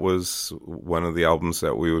that. That was one of the albums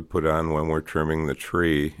that we would put on when we're trimming the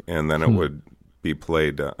tree, and then it would be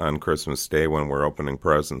played on Christmas Day when we're opening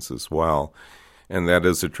presents as well. And that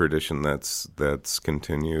is a tradition that's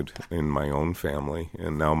continued in my own family,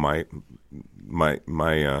 and now my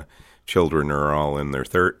children are all in their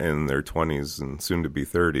 20s and soon to be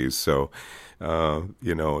 30s. So,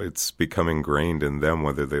 it's become ingrained in them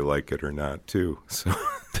whether they like it or not, too. So,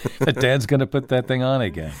 Dad's going to put that thing on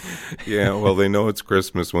again. Yeah, well, they know it's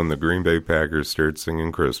Christmas when the Green Bay Packers start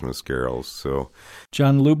singing Christmas carols. So,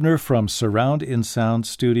 John Lubner from Surround in Sound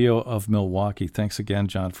Studio of Milwaukee. Thanks again,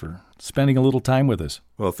 John, for spending a little time with us.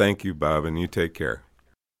 Well, thank you, Bob, and you take care.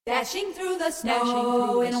 Dashing through the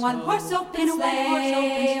snow in a one-horse open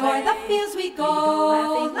sleigh, o'er the fields we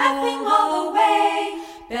go, laughing all the way.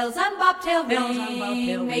 Bells on bobtail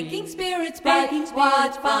ring, making spirits bright.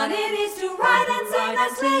 What fun it is to ride and sing a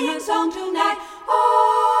sleighing song tonight.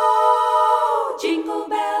 Oh, jingle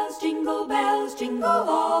bells, jingle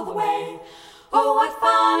all the way. Oh, what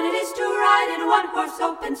fun it is to ride in a one-horse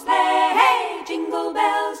open sleigh. Hey, jingle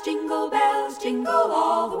bells, jingle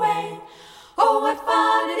all the way. Oh, what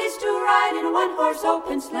fun it is to ride in a one-horse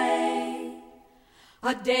open sleigh.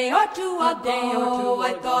 A day or two ago,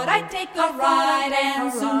 I thought I'd take a ride,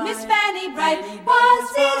 and soon Miss Fanny Bright was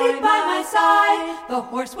seated by my side. The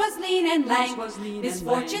horse was lean and lank,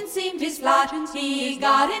 misfortune seemed his lot. He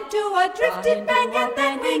got into a drifted bank, and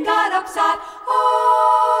then we got upside.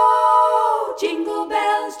 Oh, jingle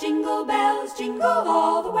bells, jingle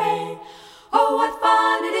all the way. Oh, what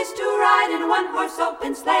fun it is to ride in a one-horse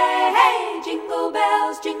open sleigh. Hey, jingle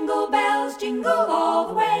bells, jingle all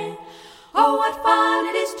the way. Oh, what fun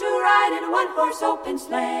it is to ride in a one-horse open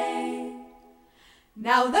sleigh.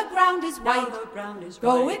 Now the ground is white,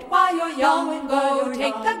 go it while you're young. Go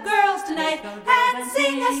take the girls tonight and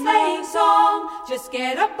sing a sleighing song. Just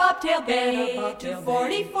get a bobtail bay,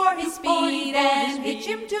 240 for his speed, and hitch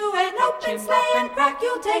him to an open sleigh, and crack,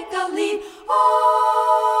 you'll take the lead.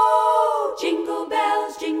 Oh, jingle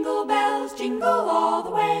bells, jingle all the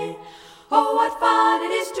way. Oh, what fun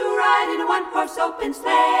it is to ride in a one-horse open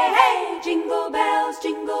sleigh. Hey, jingle bells,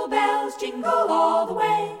 jingle all the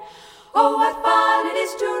way. Oh, what fun it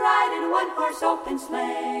is to ride in a one-horse open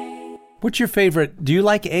sleigh. What's your favorite? Do you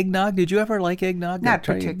like eggnog? Did you ever like eggnog? Not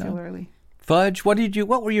particularly. Eggnog? Fudge?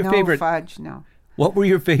 What were your favorite? No fudge, no. What were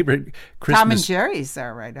your favorite Christmas? Tom and Jerry's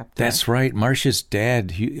are right up there. That's right. Marcia's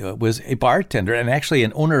dad was a bartender and actually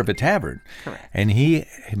an owner of a tavern. Correct. And he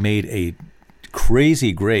made a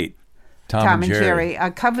crazy great Tom and Jerry,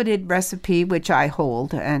 a coveted recipe which I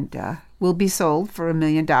hold and will be sold for $1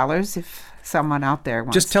 million if someone out there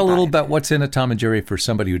wants to Just tell a buy little it. about what's in a Tom and Jerry for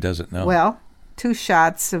somebody who doesn't know. Well, 2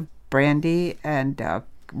 shots of brandy and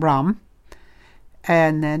rum,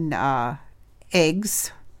 and then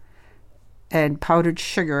eggs and powdered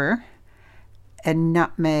sugar and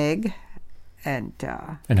nutmeg and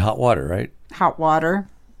hot water, right? Hot water,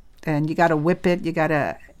 and you got to whip it. You got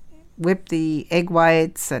to whip the egg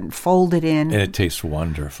whites and fold it in. And it tastes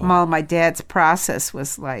wonderful. Well, my dad's process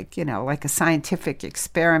was like a scientific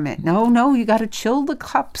experiment. No, you got to chill the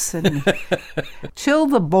cups and chill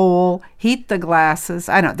the bowl, heat the glasses.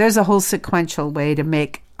 I know, there's a whole sequential way to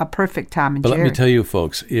make a perfect Tom and But Jerry. let me tell you,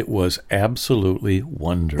 folks, it was absolutely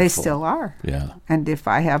wonderful. They still are. Yeah. And if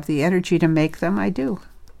I have the energy to make them, I do.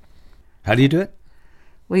 How do you do it?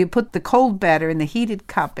 Well, you put the cold batter in the heated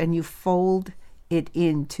cup and you fold it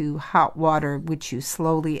into hot water, which you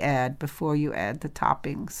slowly add before you add the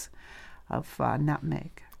toppings of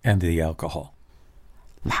nutmeg. And the alcohol.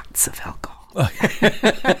 Lots of alcohol.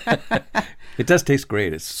 It does taste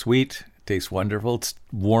great. It's sweet. It tastes wonderful. It's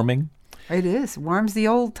warming. It is. Warms the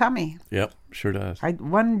old tummy. Yep, sure does.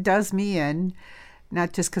 One does me in,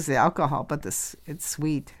 not just because of the alcohol, but it's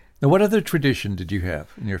sweet. Now, what other tradition did you have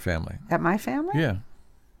in your family? At my family? Yeah.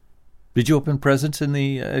 Did you open presents in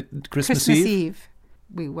the Christmas Eve?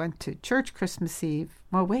 We went to church Christmas Eve.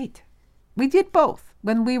 Well, wait. We did both.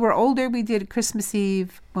 When we were older, we did Christmas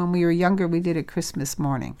Eve. When we were younger, we did it Christmas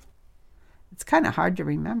morning. It's kind of hard to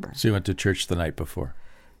remember. So you went to church the night before?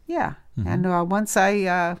 Yeah. Mm-hmm. And once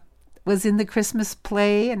I was in the Christmas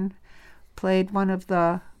play and played one of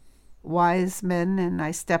the wise men, and I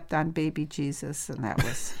stepped on baby Jesus, and that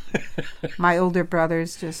was my older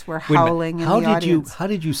brothers just were howling in the audience. How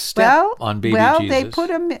did you step on baby Jesus? Well, they put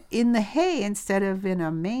him in the hay instead of in a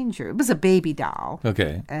manger. It was a baby doll.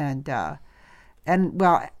 Okay. And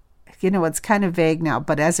well, it's kind of vague now,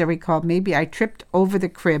 but as I recall, maybe I tripped over the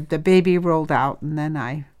crib, the baby rolled out, and then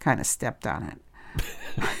I kind of stepped on it.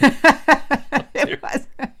 It was.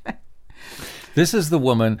 This is the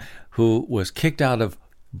woman who was kicked out of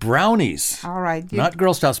Brownies. All right. Not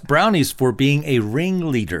Girl Scouts, Brownies, for being a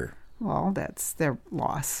ringleader. Well, that's their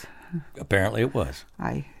loss. Apparently it was.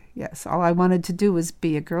 Yes, all I wanted to do was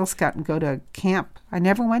be a Girl Scout and go to camp. I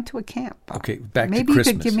never went to a camp. Okay, back to Christmas. Maybe you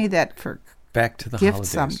could give me that for back to the gift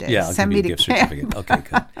holidays. someday. Yeah, I'll Send give me you a to gift camp. certificate. Okay,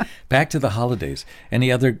 good. Back to the holidays.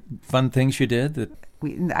 Any other fun things you did?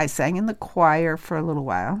 I sang in the choir for a little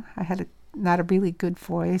while. I had not a really good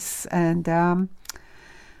voice, and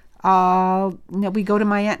we go to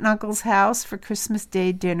my aunt and uncle's house for Christmas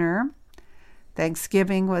Day dinner.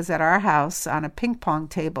 Thanksgiving was at our house on a ping pong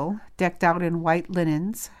table, decked out in white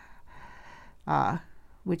linens,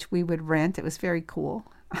 which we would rent. It was very cool.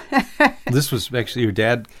 This was actually your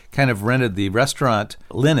dad kind of rented the restaurant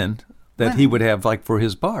linen that he would have like for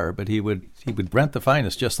his bar, but he would rent the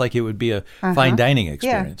finest just like it would be a fine dining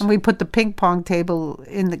experience. Yeah, and we put the ping pong table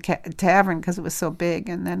in the tavern because it was so big,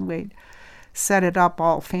 and then we'd set it up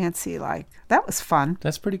all fancy like. That was fun.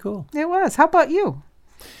 That's pretty cool. It was. How about you?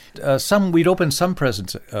 We'd open some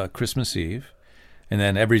presents Christmas Eve, and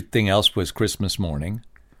then everything else was Christmas morning,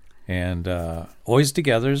 and always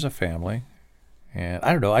together as a family. And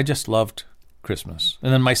I don't know, I just loved Christmas.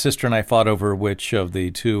 And then my sister and I fought over which of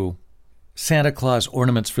the two Santa Claus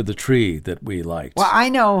ornaments for the tree that we liked. Well, I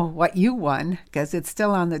know what you won because it's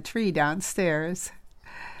still on the tree downstairs.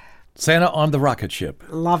 Santa on the rocket ship.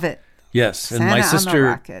 Love it. Yes, Santa and my on the sister,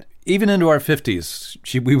 rocket. even into our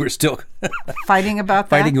 50s, we were still fighting about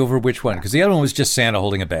that? Fighting over which one, because the other one was just Santa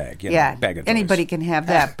holding a bag. Bag of anybody toys. can have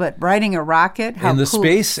that, but riding a rocket, how in the cool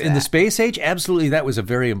space is in the that? space age, absolutely, that was a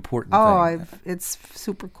very important thing. It's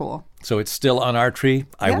super cool. So it's still on our tree.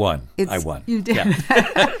 I won. You did.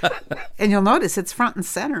 Yeah. And you'll notice it's front and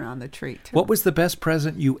center on the tree, too. What was the best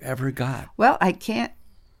present you ever got? Well, I can't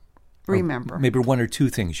remember. Or maybe one or two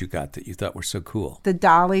things you got that you thought were so cool. The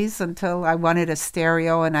dollies until I wanted a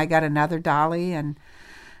stereo and I got another dolly, and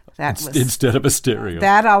that was instead of a stereo.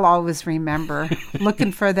 That I'll always remember.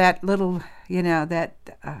 Looking for that little, that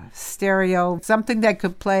stereo, something that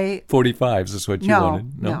could play 45s is what you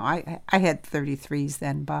wanted. No, I had 33s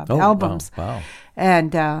then, Bob, Oh, albums. Wow.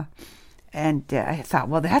 And I thought,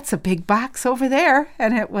 well, that's a big box over there,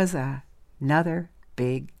 and it was another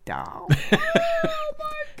big doll. Oh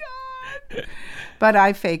my God! But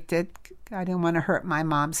I faked it. I didn't want to hurt my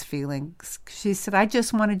mom's feelings. She said, I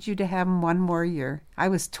just wanted you to have him one more year. I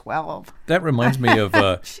was 12. That reminds me of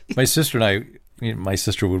my sister and I. My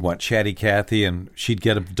sister would want Chatty Cathy, and she'd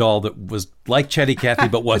get a doll that was like Chatty Cathy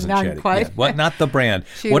but wasn't Not Chatty. quite. Yeah, not the brand.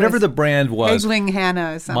 She Whatever was the brand was. Higgling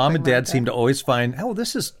Hannah or something. Mom and Dad like seemed to always find,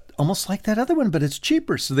 this is almost like that other one, but it's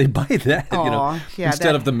cheaper, so they buy that.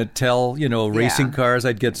 Instead of the Mattel, racing cars,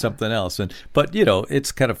 I'd get something else. But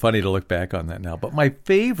it's kind of funny to look back on that now. But my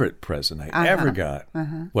favorite present I ever got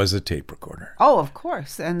was a tape recorder. Oh, of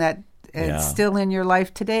course, and that it's still in your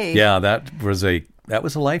life today. Yeah, that was a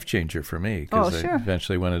life changer for me because sure. I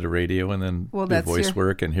eventually went into radio and then did that's voice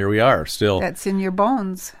work, and here we are still. That's in your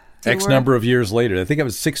bones. X number of years later. I think I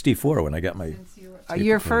was 64 when I got my.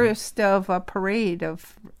 Your first of a parade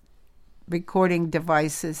of recording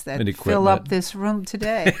devices that fill up this room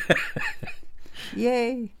today.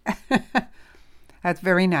 Yay! That's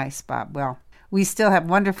very nice, Bob. Well, we still have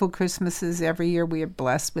wonderful Christmases every year. We are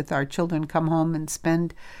blessed with our children come home and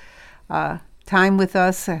spend time with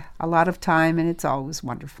us, a lot of time, and it's always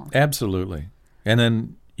wonderful. Absolutely. And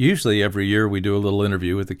then usually every year we do a little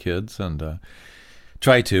interview with the kids and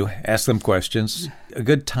try to ask them questions. A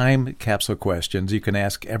good time capsule questions you can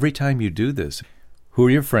ask every time you do this. Who are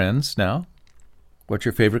your friends now? What's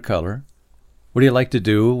your favorite color? What do you like to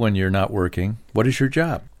do when you're not working? What is your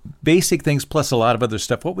job? Basic things plus a lot of other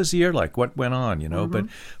stuff. What was the year like? What went on, But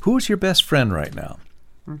who's your best friend right now?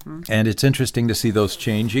 And it's interesting to see those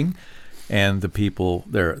changing. And the people,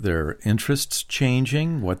 their interests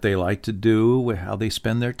changing, what they like to do, how they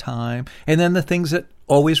spend their time. And then the things that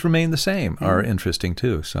always remain the same are interesting,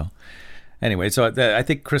 too. So anyway, I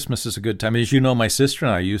think Christmas is a good time. As you know, my sister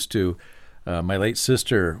and I used to, my late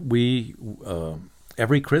sister, we,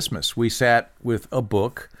 every Christmas, we sat with a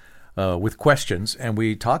book with questions, and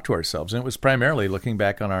we talked to ourselves. And it was primarily looking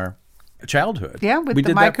back on our childhood. Yeah, with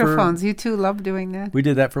the microphones. You two love doing that. We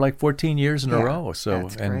did that for like 14 years in a row. So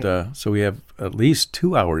that's great. So we have at least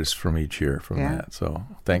 2 hours from each year from that. So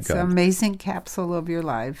thank God. It's an amazing capsule of your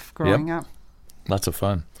life growing up. Lots of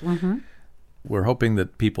fun. We're hoping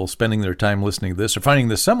that people spending their time listening to this are finding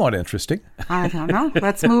this somewhat interesting. I don't know.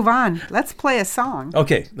 Let's move on. Let's play a song.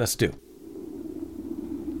 Okay, let's do.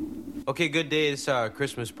 Okay, Good Day is our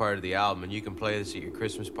Christmas part of the album, and you can play this at your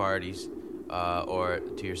Christmas parties. Or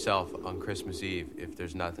to yourself on Christmas Eve if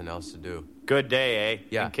there's nothing else to do. Good Day, eh?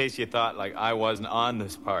 Yeah. In case you thought I wasn't on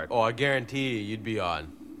this part. Oh, I guarantee you'd be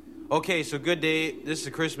on. Okay, so Good Day, this is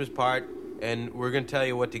the Christmas part, and we're going to tell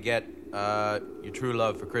you what to get your true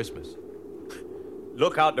love for Christmas.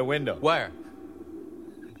 Look out the window. Where?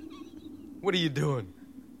 What are you doing?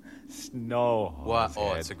 Snow. What?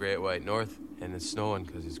 Oh, it's a great white north, and it's snowing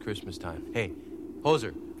because it's Christmas time. Hey,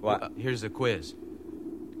 Hoser. What? Here's the quiz.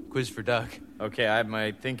 Quiz for Doug. Okay, I have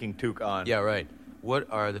my thinking toque on. Yeah, right. What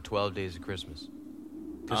are the 12 days of Christmas?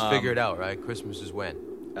 Just figure it out, right? Christmas is when?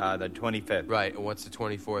 The 25th. Right, and what's the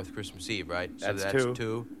 24th? Christmas Eve, right? So That's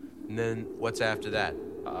two. And then what's after that?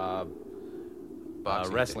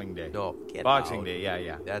 Boxing Wrestling Day. No, Boxing Day,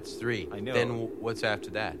 yeah. That's 3. I know. Then what's after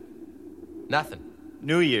that? Nothing.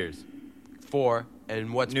 New Year's. 4.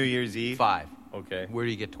 And what's New Year's Eve? 5. Okay. Where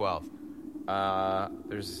do you get 12?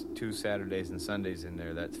 There's 2 Saturdays and Sundays in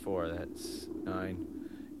there. That's 4. That's 9.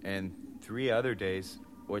 And 3 other days,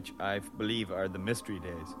 which I believe are the mystery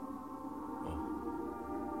days.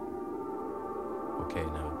 Okay,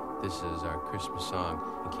 now, this is our Christmas song,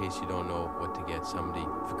 in case you don't know what to get somebody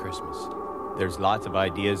for Christmas. There's lots of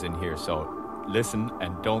ideas in here, so listen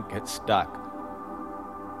and don't get stuck.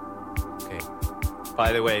 Okay.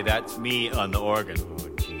 By the way, that's me on the organ. Oh,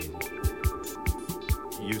 Jesus.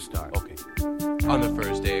 You start. Okay. On the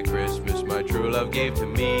first day of Christmas, my true love gave to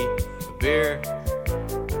me a beer.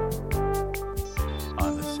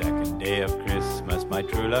 On the second day of Christmas, my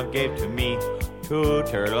true love gave to me 2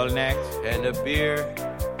 turtlenecks and a beer.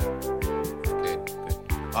 Okay,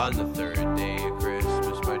 good. On the third day of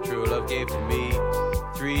Christmas, my true love gave to me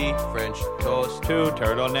 3 French toasts, 2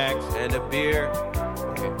 turtlenecks and a beer.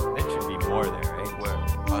 Okay, that should be more there, right? Where?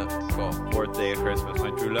 Go. Fourth day of Christmas,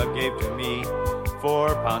 my true love gave to me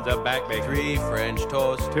 4 pounds of back bacon, 3 French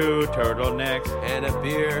toasts, 2 turtlenecks, and a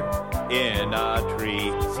beer in a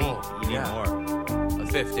tree. See, you need more. On the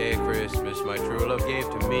 5th day of Christmas, my true love gave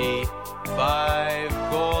to me 5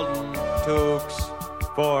 golden toques,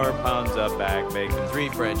 4 pounds of back bacon, 3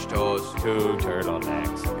 French toasts, 2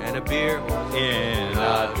 turtlenecks, and a beer in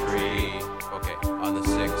a tree. Okay, on the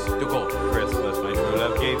 6th, to go. Christmas, my true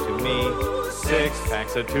love gave to me 6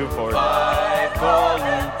 packs of 2-4, 5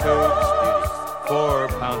 golden toques, 4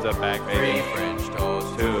 pounds of back 3 bacon, French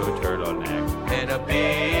toasts, 2 turtlenecks, and a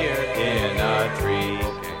beer in a tree.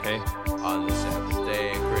 Okay. On the 7th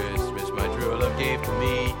day of Christmas, my true love gave to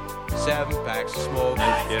me 7 packs of smoke.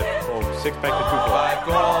 Nice gift. 6 packs of 2-4, 5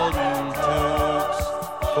 golden toques,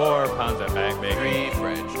 4 pounds of back bacon, 3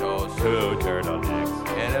 French toasts, 2 turtlenecks,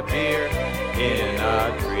 and a beer in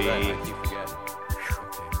a tree. I keep forgetting.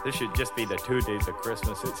 Okay. This should just be the 2 days of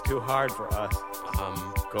Christmas. It's too hard for us.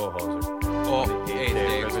 Go, Hoser. Oh, 8th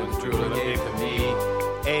day of Christmas, true love gave to me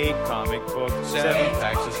 8 comic books, 7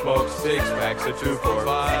 packs of smoke, 6 packs of 2-4,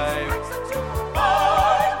 5.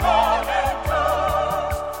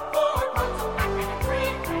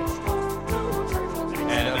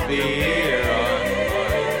 And a beer on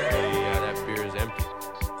yeah, that beer is empty.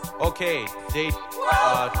 Okay, date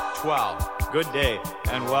 12. Good day,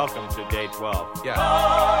 and welcome to day 12. Yeah.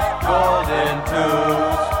 Golden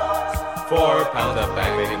tubes, 4 pounds of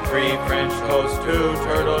back bacon, 3 French toast, 2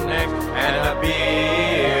 turtlenecks, and a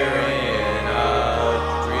beer in a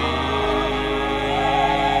tree.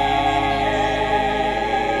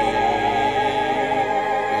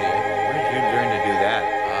 Where did you learn to do that?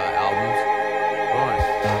 Albums.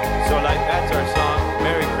 So, like, that's our song.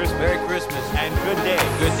 Merry Christmas. Merry Christmas. And good day.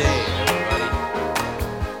 Good day, everybody.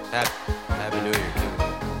 Happy New Year, too.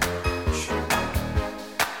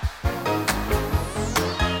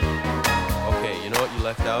 Okay, you know what you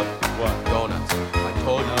left out? What? Donuts. I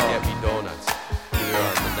told you to get me donuts. Either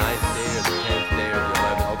on the 9th day or the 10th day or the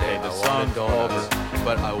 11th day. The I wanted song's donuts. over.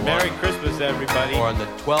 But I wanted... Merry Christmas, everybody. Or on the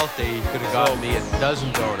 12th day, you could have got me a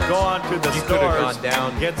dozen donuts. Go on to the You could have stores gone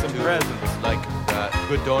down and get some to, presents. like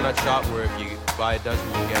Good Donut Shop, where if you buy a dozen,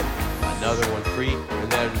 you get another one free.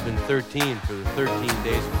 And that would have been 13 for the 13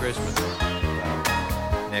 days of Christmas.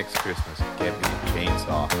 Next Christmas, get me a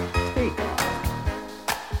chainsaw.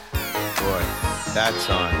 Boy, that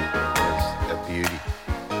song was a beauty.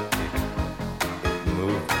 It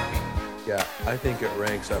moved me. Yeah, I think it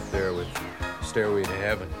ranks up there with Stairway to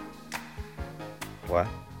Heaven. What?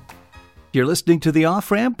 You're listening to The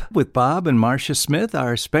Off-Ramp with Bob and Marcia Smith,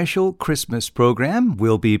 our special Christmas program.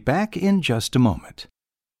 We'll be back in just a moment.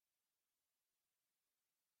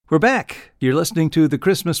 We're back. You're listening to the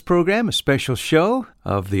Christmas program, a special show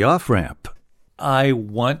of The Off-Ramp. I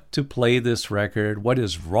want to play this record. What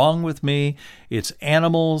is wrong with me? It's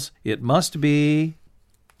animals. It must be...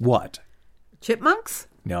 what? Chipmunks?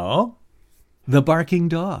 No. The Barking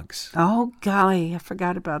Dogs. Oh, golly, I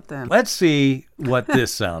forgot about them. Let's see what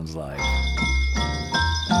this sounds like.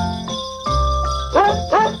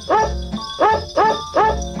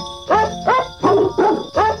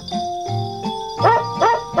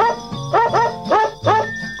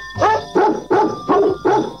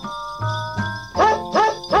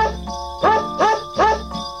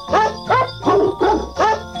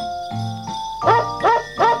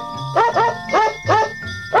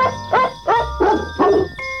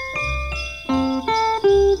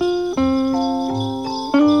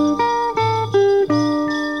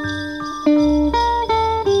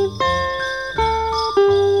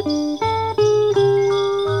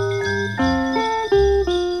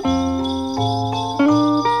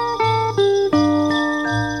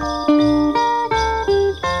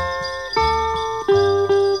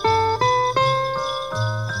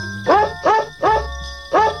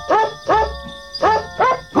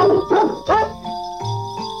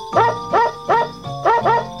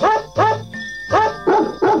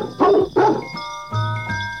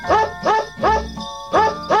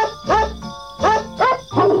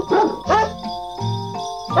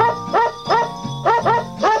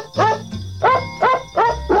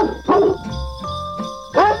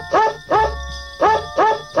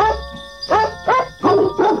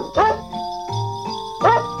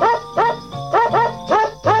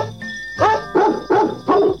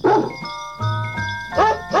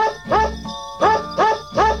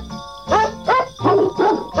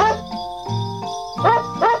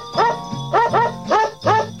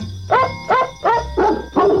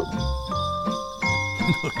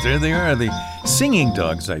 There they are, the singing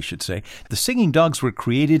dogs, I should say. The singing dogs were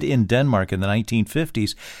created in Denmark in the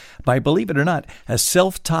 1950s by, believe it or not, a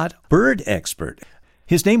self-taught bird expert.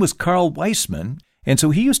 His name was Carl Weissman, and so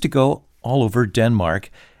he used to go all over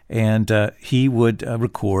Denmark, and he would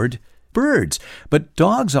record birds. But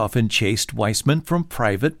dogs often chased Weissman from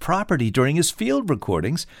private property during his field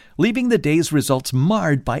recordings, leaving the day's results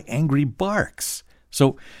marred by angry barks.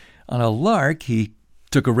 So on a lark, he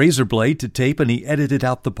took a razor blade to tape and he edited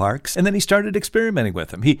out the barks, and then he started experimenting with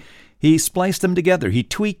them. He spliced them together. He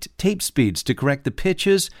tweaked tape speeds to correct the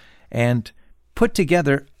pitches and put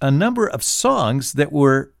together a number of songs that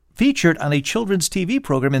were featured on a children's TV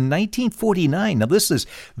program in 1949. Now, this is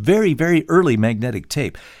very, very early magnetic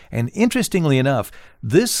tape. And interestingly enough,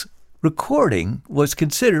 this recording was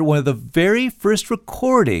considered one of the very first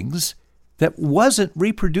recordings that wasn't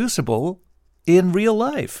reproducible in real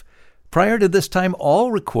life. Prior to this time,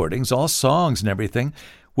 all recordings, all songs and everything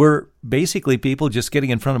were basically people just getting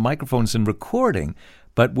in front of microphones and recording.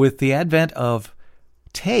 But with the advent of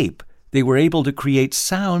tape, they were able to create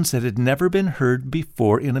sounds that had never been heard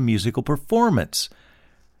before in a musical performance.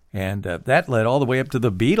 And that led all the way up to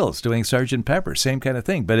the Beatles doing Sgt. Pepper, same kind of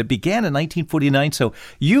thing. But it began in 1949, so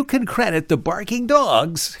you can credit the Barking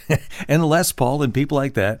Dogs and Les Paul and people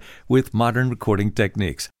like that with modern recording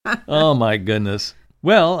techniques. Oh, my goodness.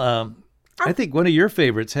 Well, I think one of your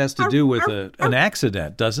favorites has to do with an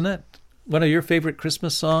accident, doesn't it? One of your favorite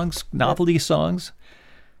Christmas songs, novelty songs,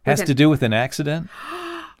 has to do with an accident?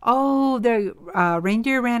 Oh, the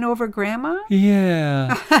reindeer ran over Grandma?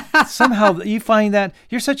 Yeah. Somehow you find that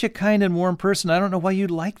you're such a kind and warm person. I don't know why you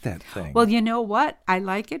like that thing. Well, you know what I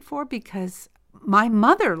like it for? Because my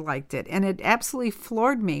mother liked it, and it absolutely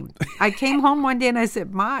floored me. I came home one day and I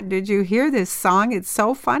said, Ma, did you hear this song? It's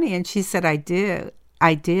so funny. And she said, I did.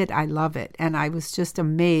 I love it. And I was just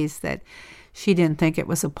amazed that she didn't think it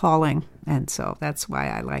was appalling. And so that's why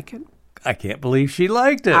I like it. I can't believe she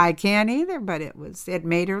liked it. I can't either, but it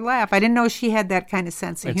made her laugh. I didn't know she had that kind of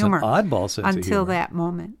sense of humor. It's an oddball sense of humor. Until that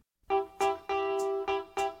moment.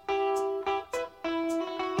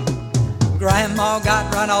 Grandma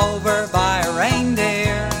got run over by a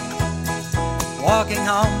reindeer walking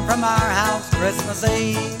home from our house Christmas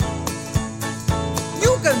Eve.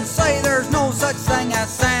 You can say there's no such thing as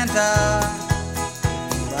Santa,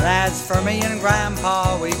 but as for me and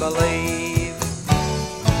Grandpa, we believe.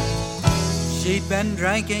 She'd been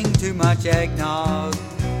drinking too much eggnog,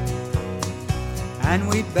 and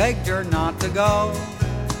we begged her not to go.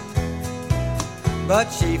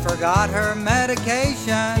 But she forgot her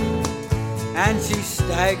medication, and she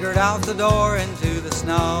staggered out the door into the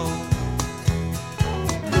snow.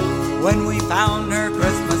 When we found her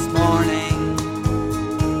Christmas morning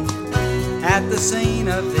at the scene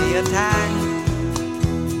of the attack,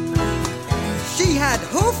 she had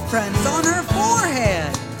hoof prints on her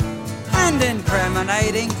forehead and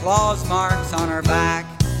incriminating claws marks on her back.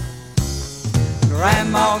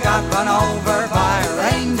 Grandma got run over by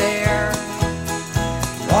a reindeer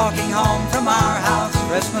walking home from our house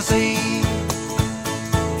Christmas Eve.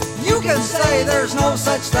 You can say there's no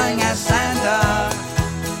such thing as Santa,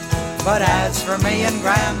 but as for me and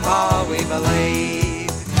Grandpa, we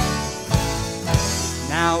believe.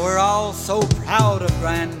 Now we're all so proud of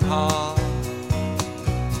Grandpa.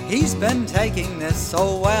 He's been taking this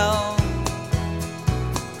so well.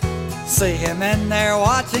 See him in there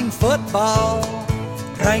watching football,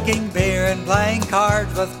 drinking beer and playing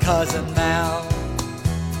cards with Cousin Mel.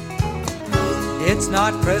 It's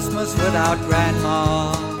not Christmas without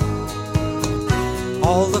Grandma.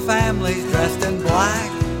 All the family's dressed in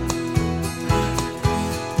black,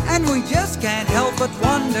 and we just can't help but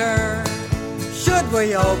wonder, should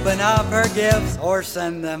we open up her gifts or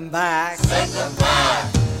send them back? Send them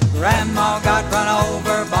back. Grandma got run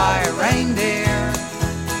over by a reindeer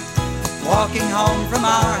walking home from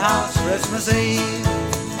our house Christmas Eve.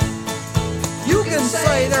 You can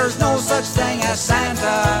say there's no such thing as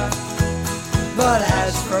Santa, but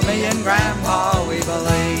as for me and Grandpa, we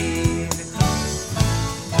believe.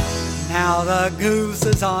 Now the goose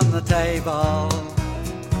is on the table,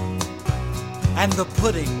 and the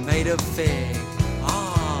pudding made of fig.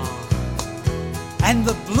 And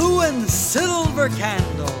the blue and silver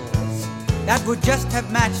candles that would just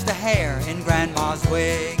have matched the hair in Grandma's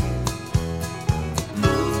wig.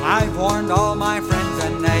 I've warned all my friends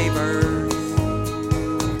and neighbors,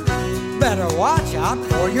 better watch out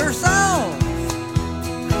for yourselves.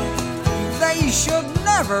 They should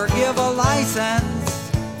never give a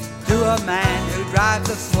license to a man who drives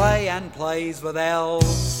a sleigh and plays with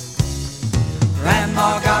elves.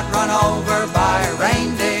 Grandma got run over by a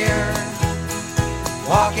reindeer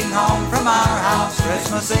walking home from our house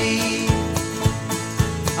Christmas Eve.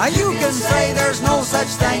 You can say there's no such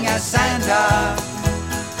thing as Santa,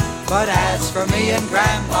 but as for me and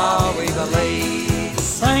Grandpa, we believe.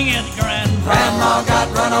 Sing it, Grandpa. Grandma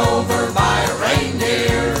got run over by a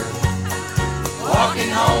reindeer, walking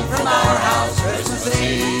home from our house Christmas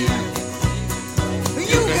Eve.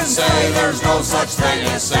 You can say there's no such thing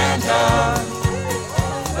as Santa,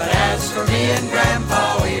 but as for me and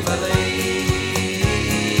Grandpa, we believe.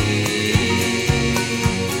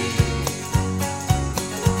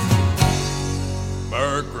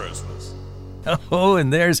 Merry Christmas. Oh,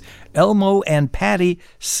 and there's Elmo and Patty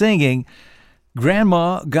singing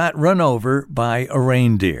Grandma Got Run Over by a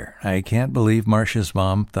Reindeer. I can't believe Marcia's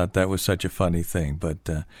mom thought that was such a funny thing. But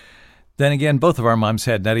then again, both of our moms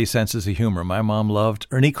had nutty senses of humor. My mom loved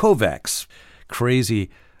Ernie Kovacs' crazy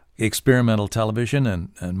experimental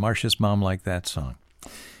television, and Marcia's mom liked that song.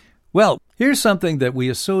 Well, here's something that we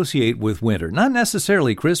associate with winter. Not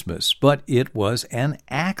necessarily Christmas, but it was an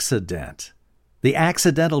accident. The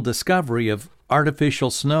accidental discovery of artificial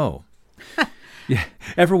snow. Yeah.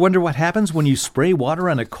 Ever wonder what happens when you spray water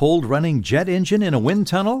on a cold-running jet engine in a wind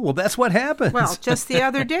tunnel? Well, that's what happens. Well, just the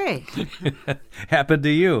other day. Happened to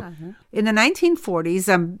you. Uh-huh. In the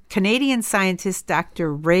 1940s, Canadian scientist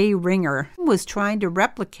Dr. Ray Ringer was trying to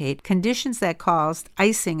replicate conditions that caused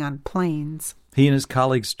icing on planes. He and his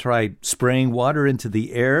colleagues tried spraying water into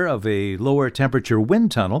the air of a lower temperature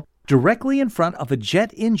wind tunnel directly in front of a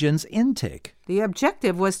jet engine's intake. The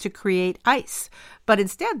objective was to create ice, but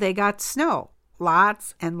instead they got snow.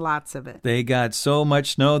 Lots and lots of it. They got so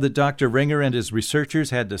much snow that Dr. Ringer and his researchers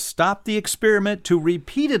had to stop the experiment to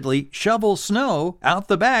repeatedly shovel snow out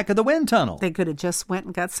the back of the wind tunnel. They could have just went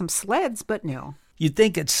and got some sleds, but no. You'd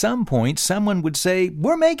think at some point someone would say,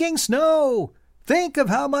 "We're making snow. Think of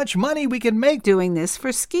how much money we can make doing this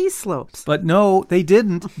for ski slopes." But no, they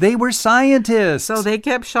didn't. They were scientists. So they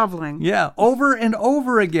kept shoveling. Yeah, over and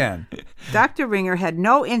over again. Dr. Ringer had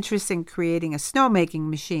no interest in creating a snowmaking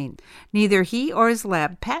machine. Neither he or his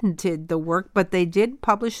lab patented the work, but they did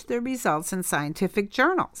publish their results in scientific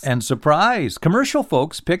journals. And surprise, commercial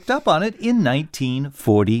folks picked up on it in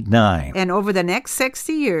 1949. And over the next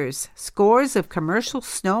 60 years, scores of commercial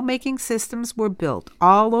snowmaking systems were built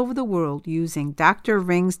all over the world using Dr.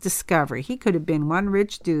 Ring's discovery. He could have been one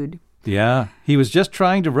rich dude. Yeah, he was just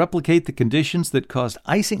trying to replicate the conditions that caused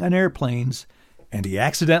icing on airplanes, and he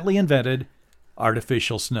accidentally invented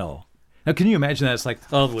artificial snow. Now, can you imagine that? It's like,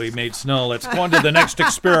 oh, we made snow. Let's go on to the next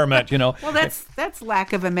experiment, you know. Well, that's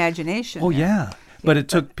lack of imagination. Oh, yeah. But it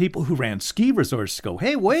took people who ran ski resorts to go,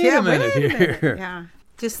 hey, wait a minute here. Yeah,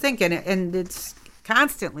 just thinking, and it's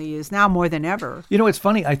constantly used now more than ever. You know, it's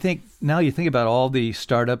funny. I think now you think about all the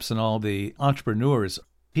startups and all the entrepreneurs,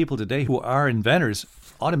 people today who are inventors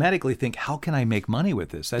automatically think, how can I make money with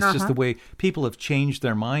this? That's just the way people have changed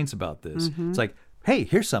their minds about this. It's like, hey,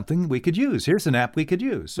 here's something we could use. Here's an app we could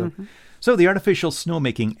use. So the artificial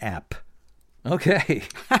snowmaking app. Okay.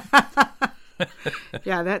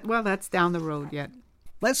 Yeah, that's down the road yet.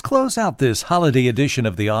 Let's close out this holiday edition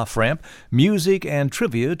of the Off-Ramp, music and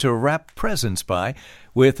trivia to wrap presents by,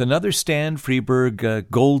 with another Stan Freberg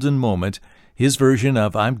golden moment, his version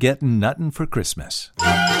of I'm Gettin' Nuttin' for Christmas.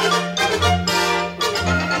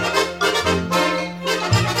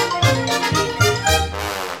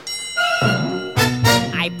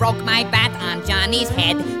 I broke my bat on Johnny's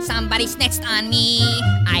head. Somebody snitched on me.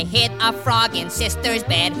 I hit a frog in sister's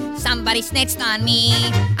bed. Somebody snitched on me.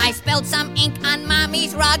 I spilled some ink on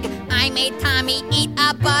mommy's rug. I made Tommy eat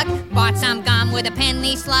a bug. Bought some gum with a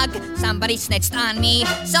penny slug. Somebody snitched on me.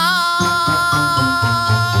 So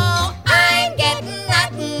I'm getting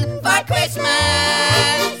nothing for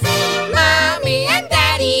Christmas. Mommy and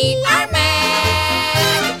Daddy are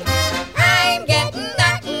mad. I'm getting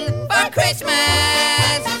nothing for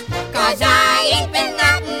Christmas, 'cause I ain't been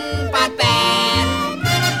nothing but bad.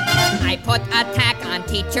 I put a tack on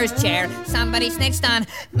teacher's chair. Somebody snitched on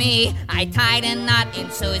me. I tied a knot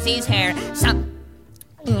in Susie's hair.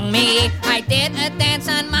 Me. I did a dance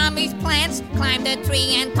on mommy's plants. Climbed a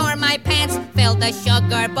tree and tore my pants. Filled a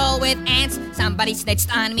sugar bowl with ants. Somebody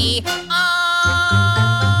snitched on me. Hurry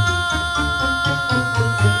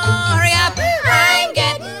up. I'm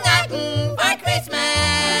getting nothing for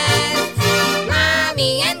Christmas.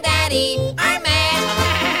 Mommy and Daddy are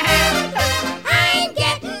mad. I'm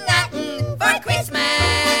getting nothing for Christmas,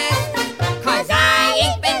 'cause I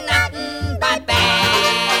ain't been nothing but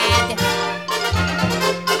bad.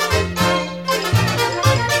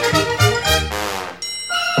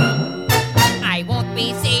 I won't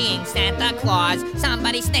be seeing Santa Claus.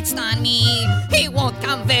 Somebody snitched on me. He won't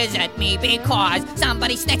come visit me because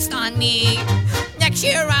somebody snitched on me. Next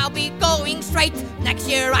This year I'll be going straight. Next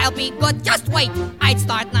year I'll be good. Just wait. I'd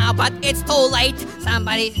start now, but it's too late.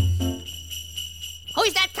 Somebody...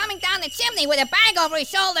 Who's that coming down the chimney with a bag over his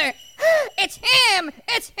shoulder? It's him!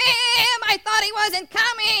 It's him! I thought he wasn't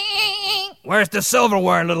coming! Where's the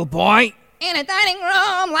silverware, little boy? In a dining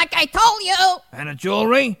room, like I told you! And the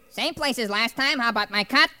jewelry? Same place as last time. How about my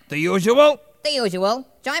cut? The usual? The usual.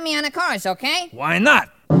 Join me on the chorus, okay? Why not?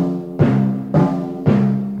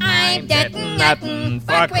 I'm getting nothing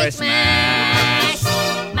for Christmas.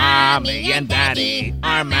 Mommy and Daddy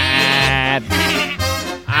are mad.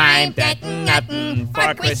 I'm getting nothing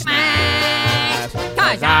for Christmas.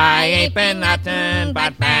 'Cause I ain't been nothing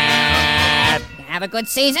but bad. Have a good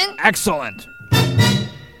season? Excellent.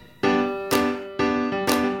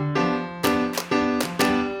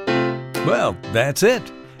 Well, that's it.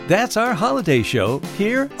 That's our holiday show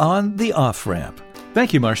here on The Off-Ramp.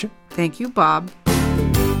 Thank you, Marcia. Thank you, Bob.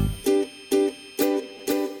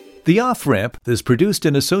 The Off-Ramp is produced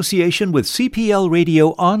in association with CPL Radio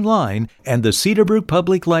Online and the Cedarbrook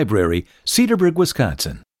Public Library, Cedarburg,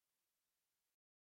 Wisconsin.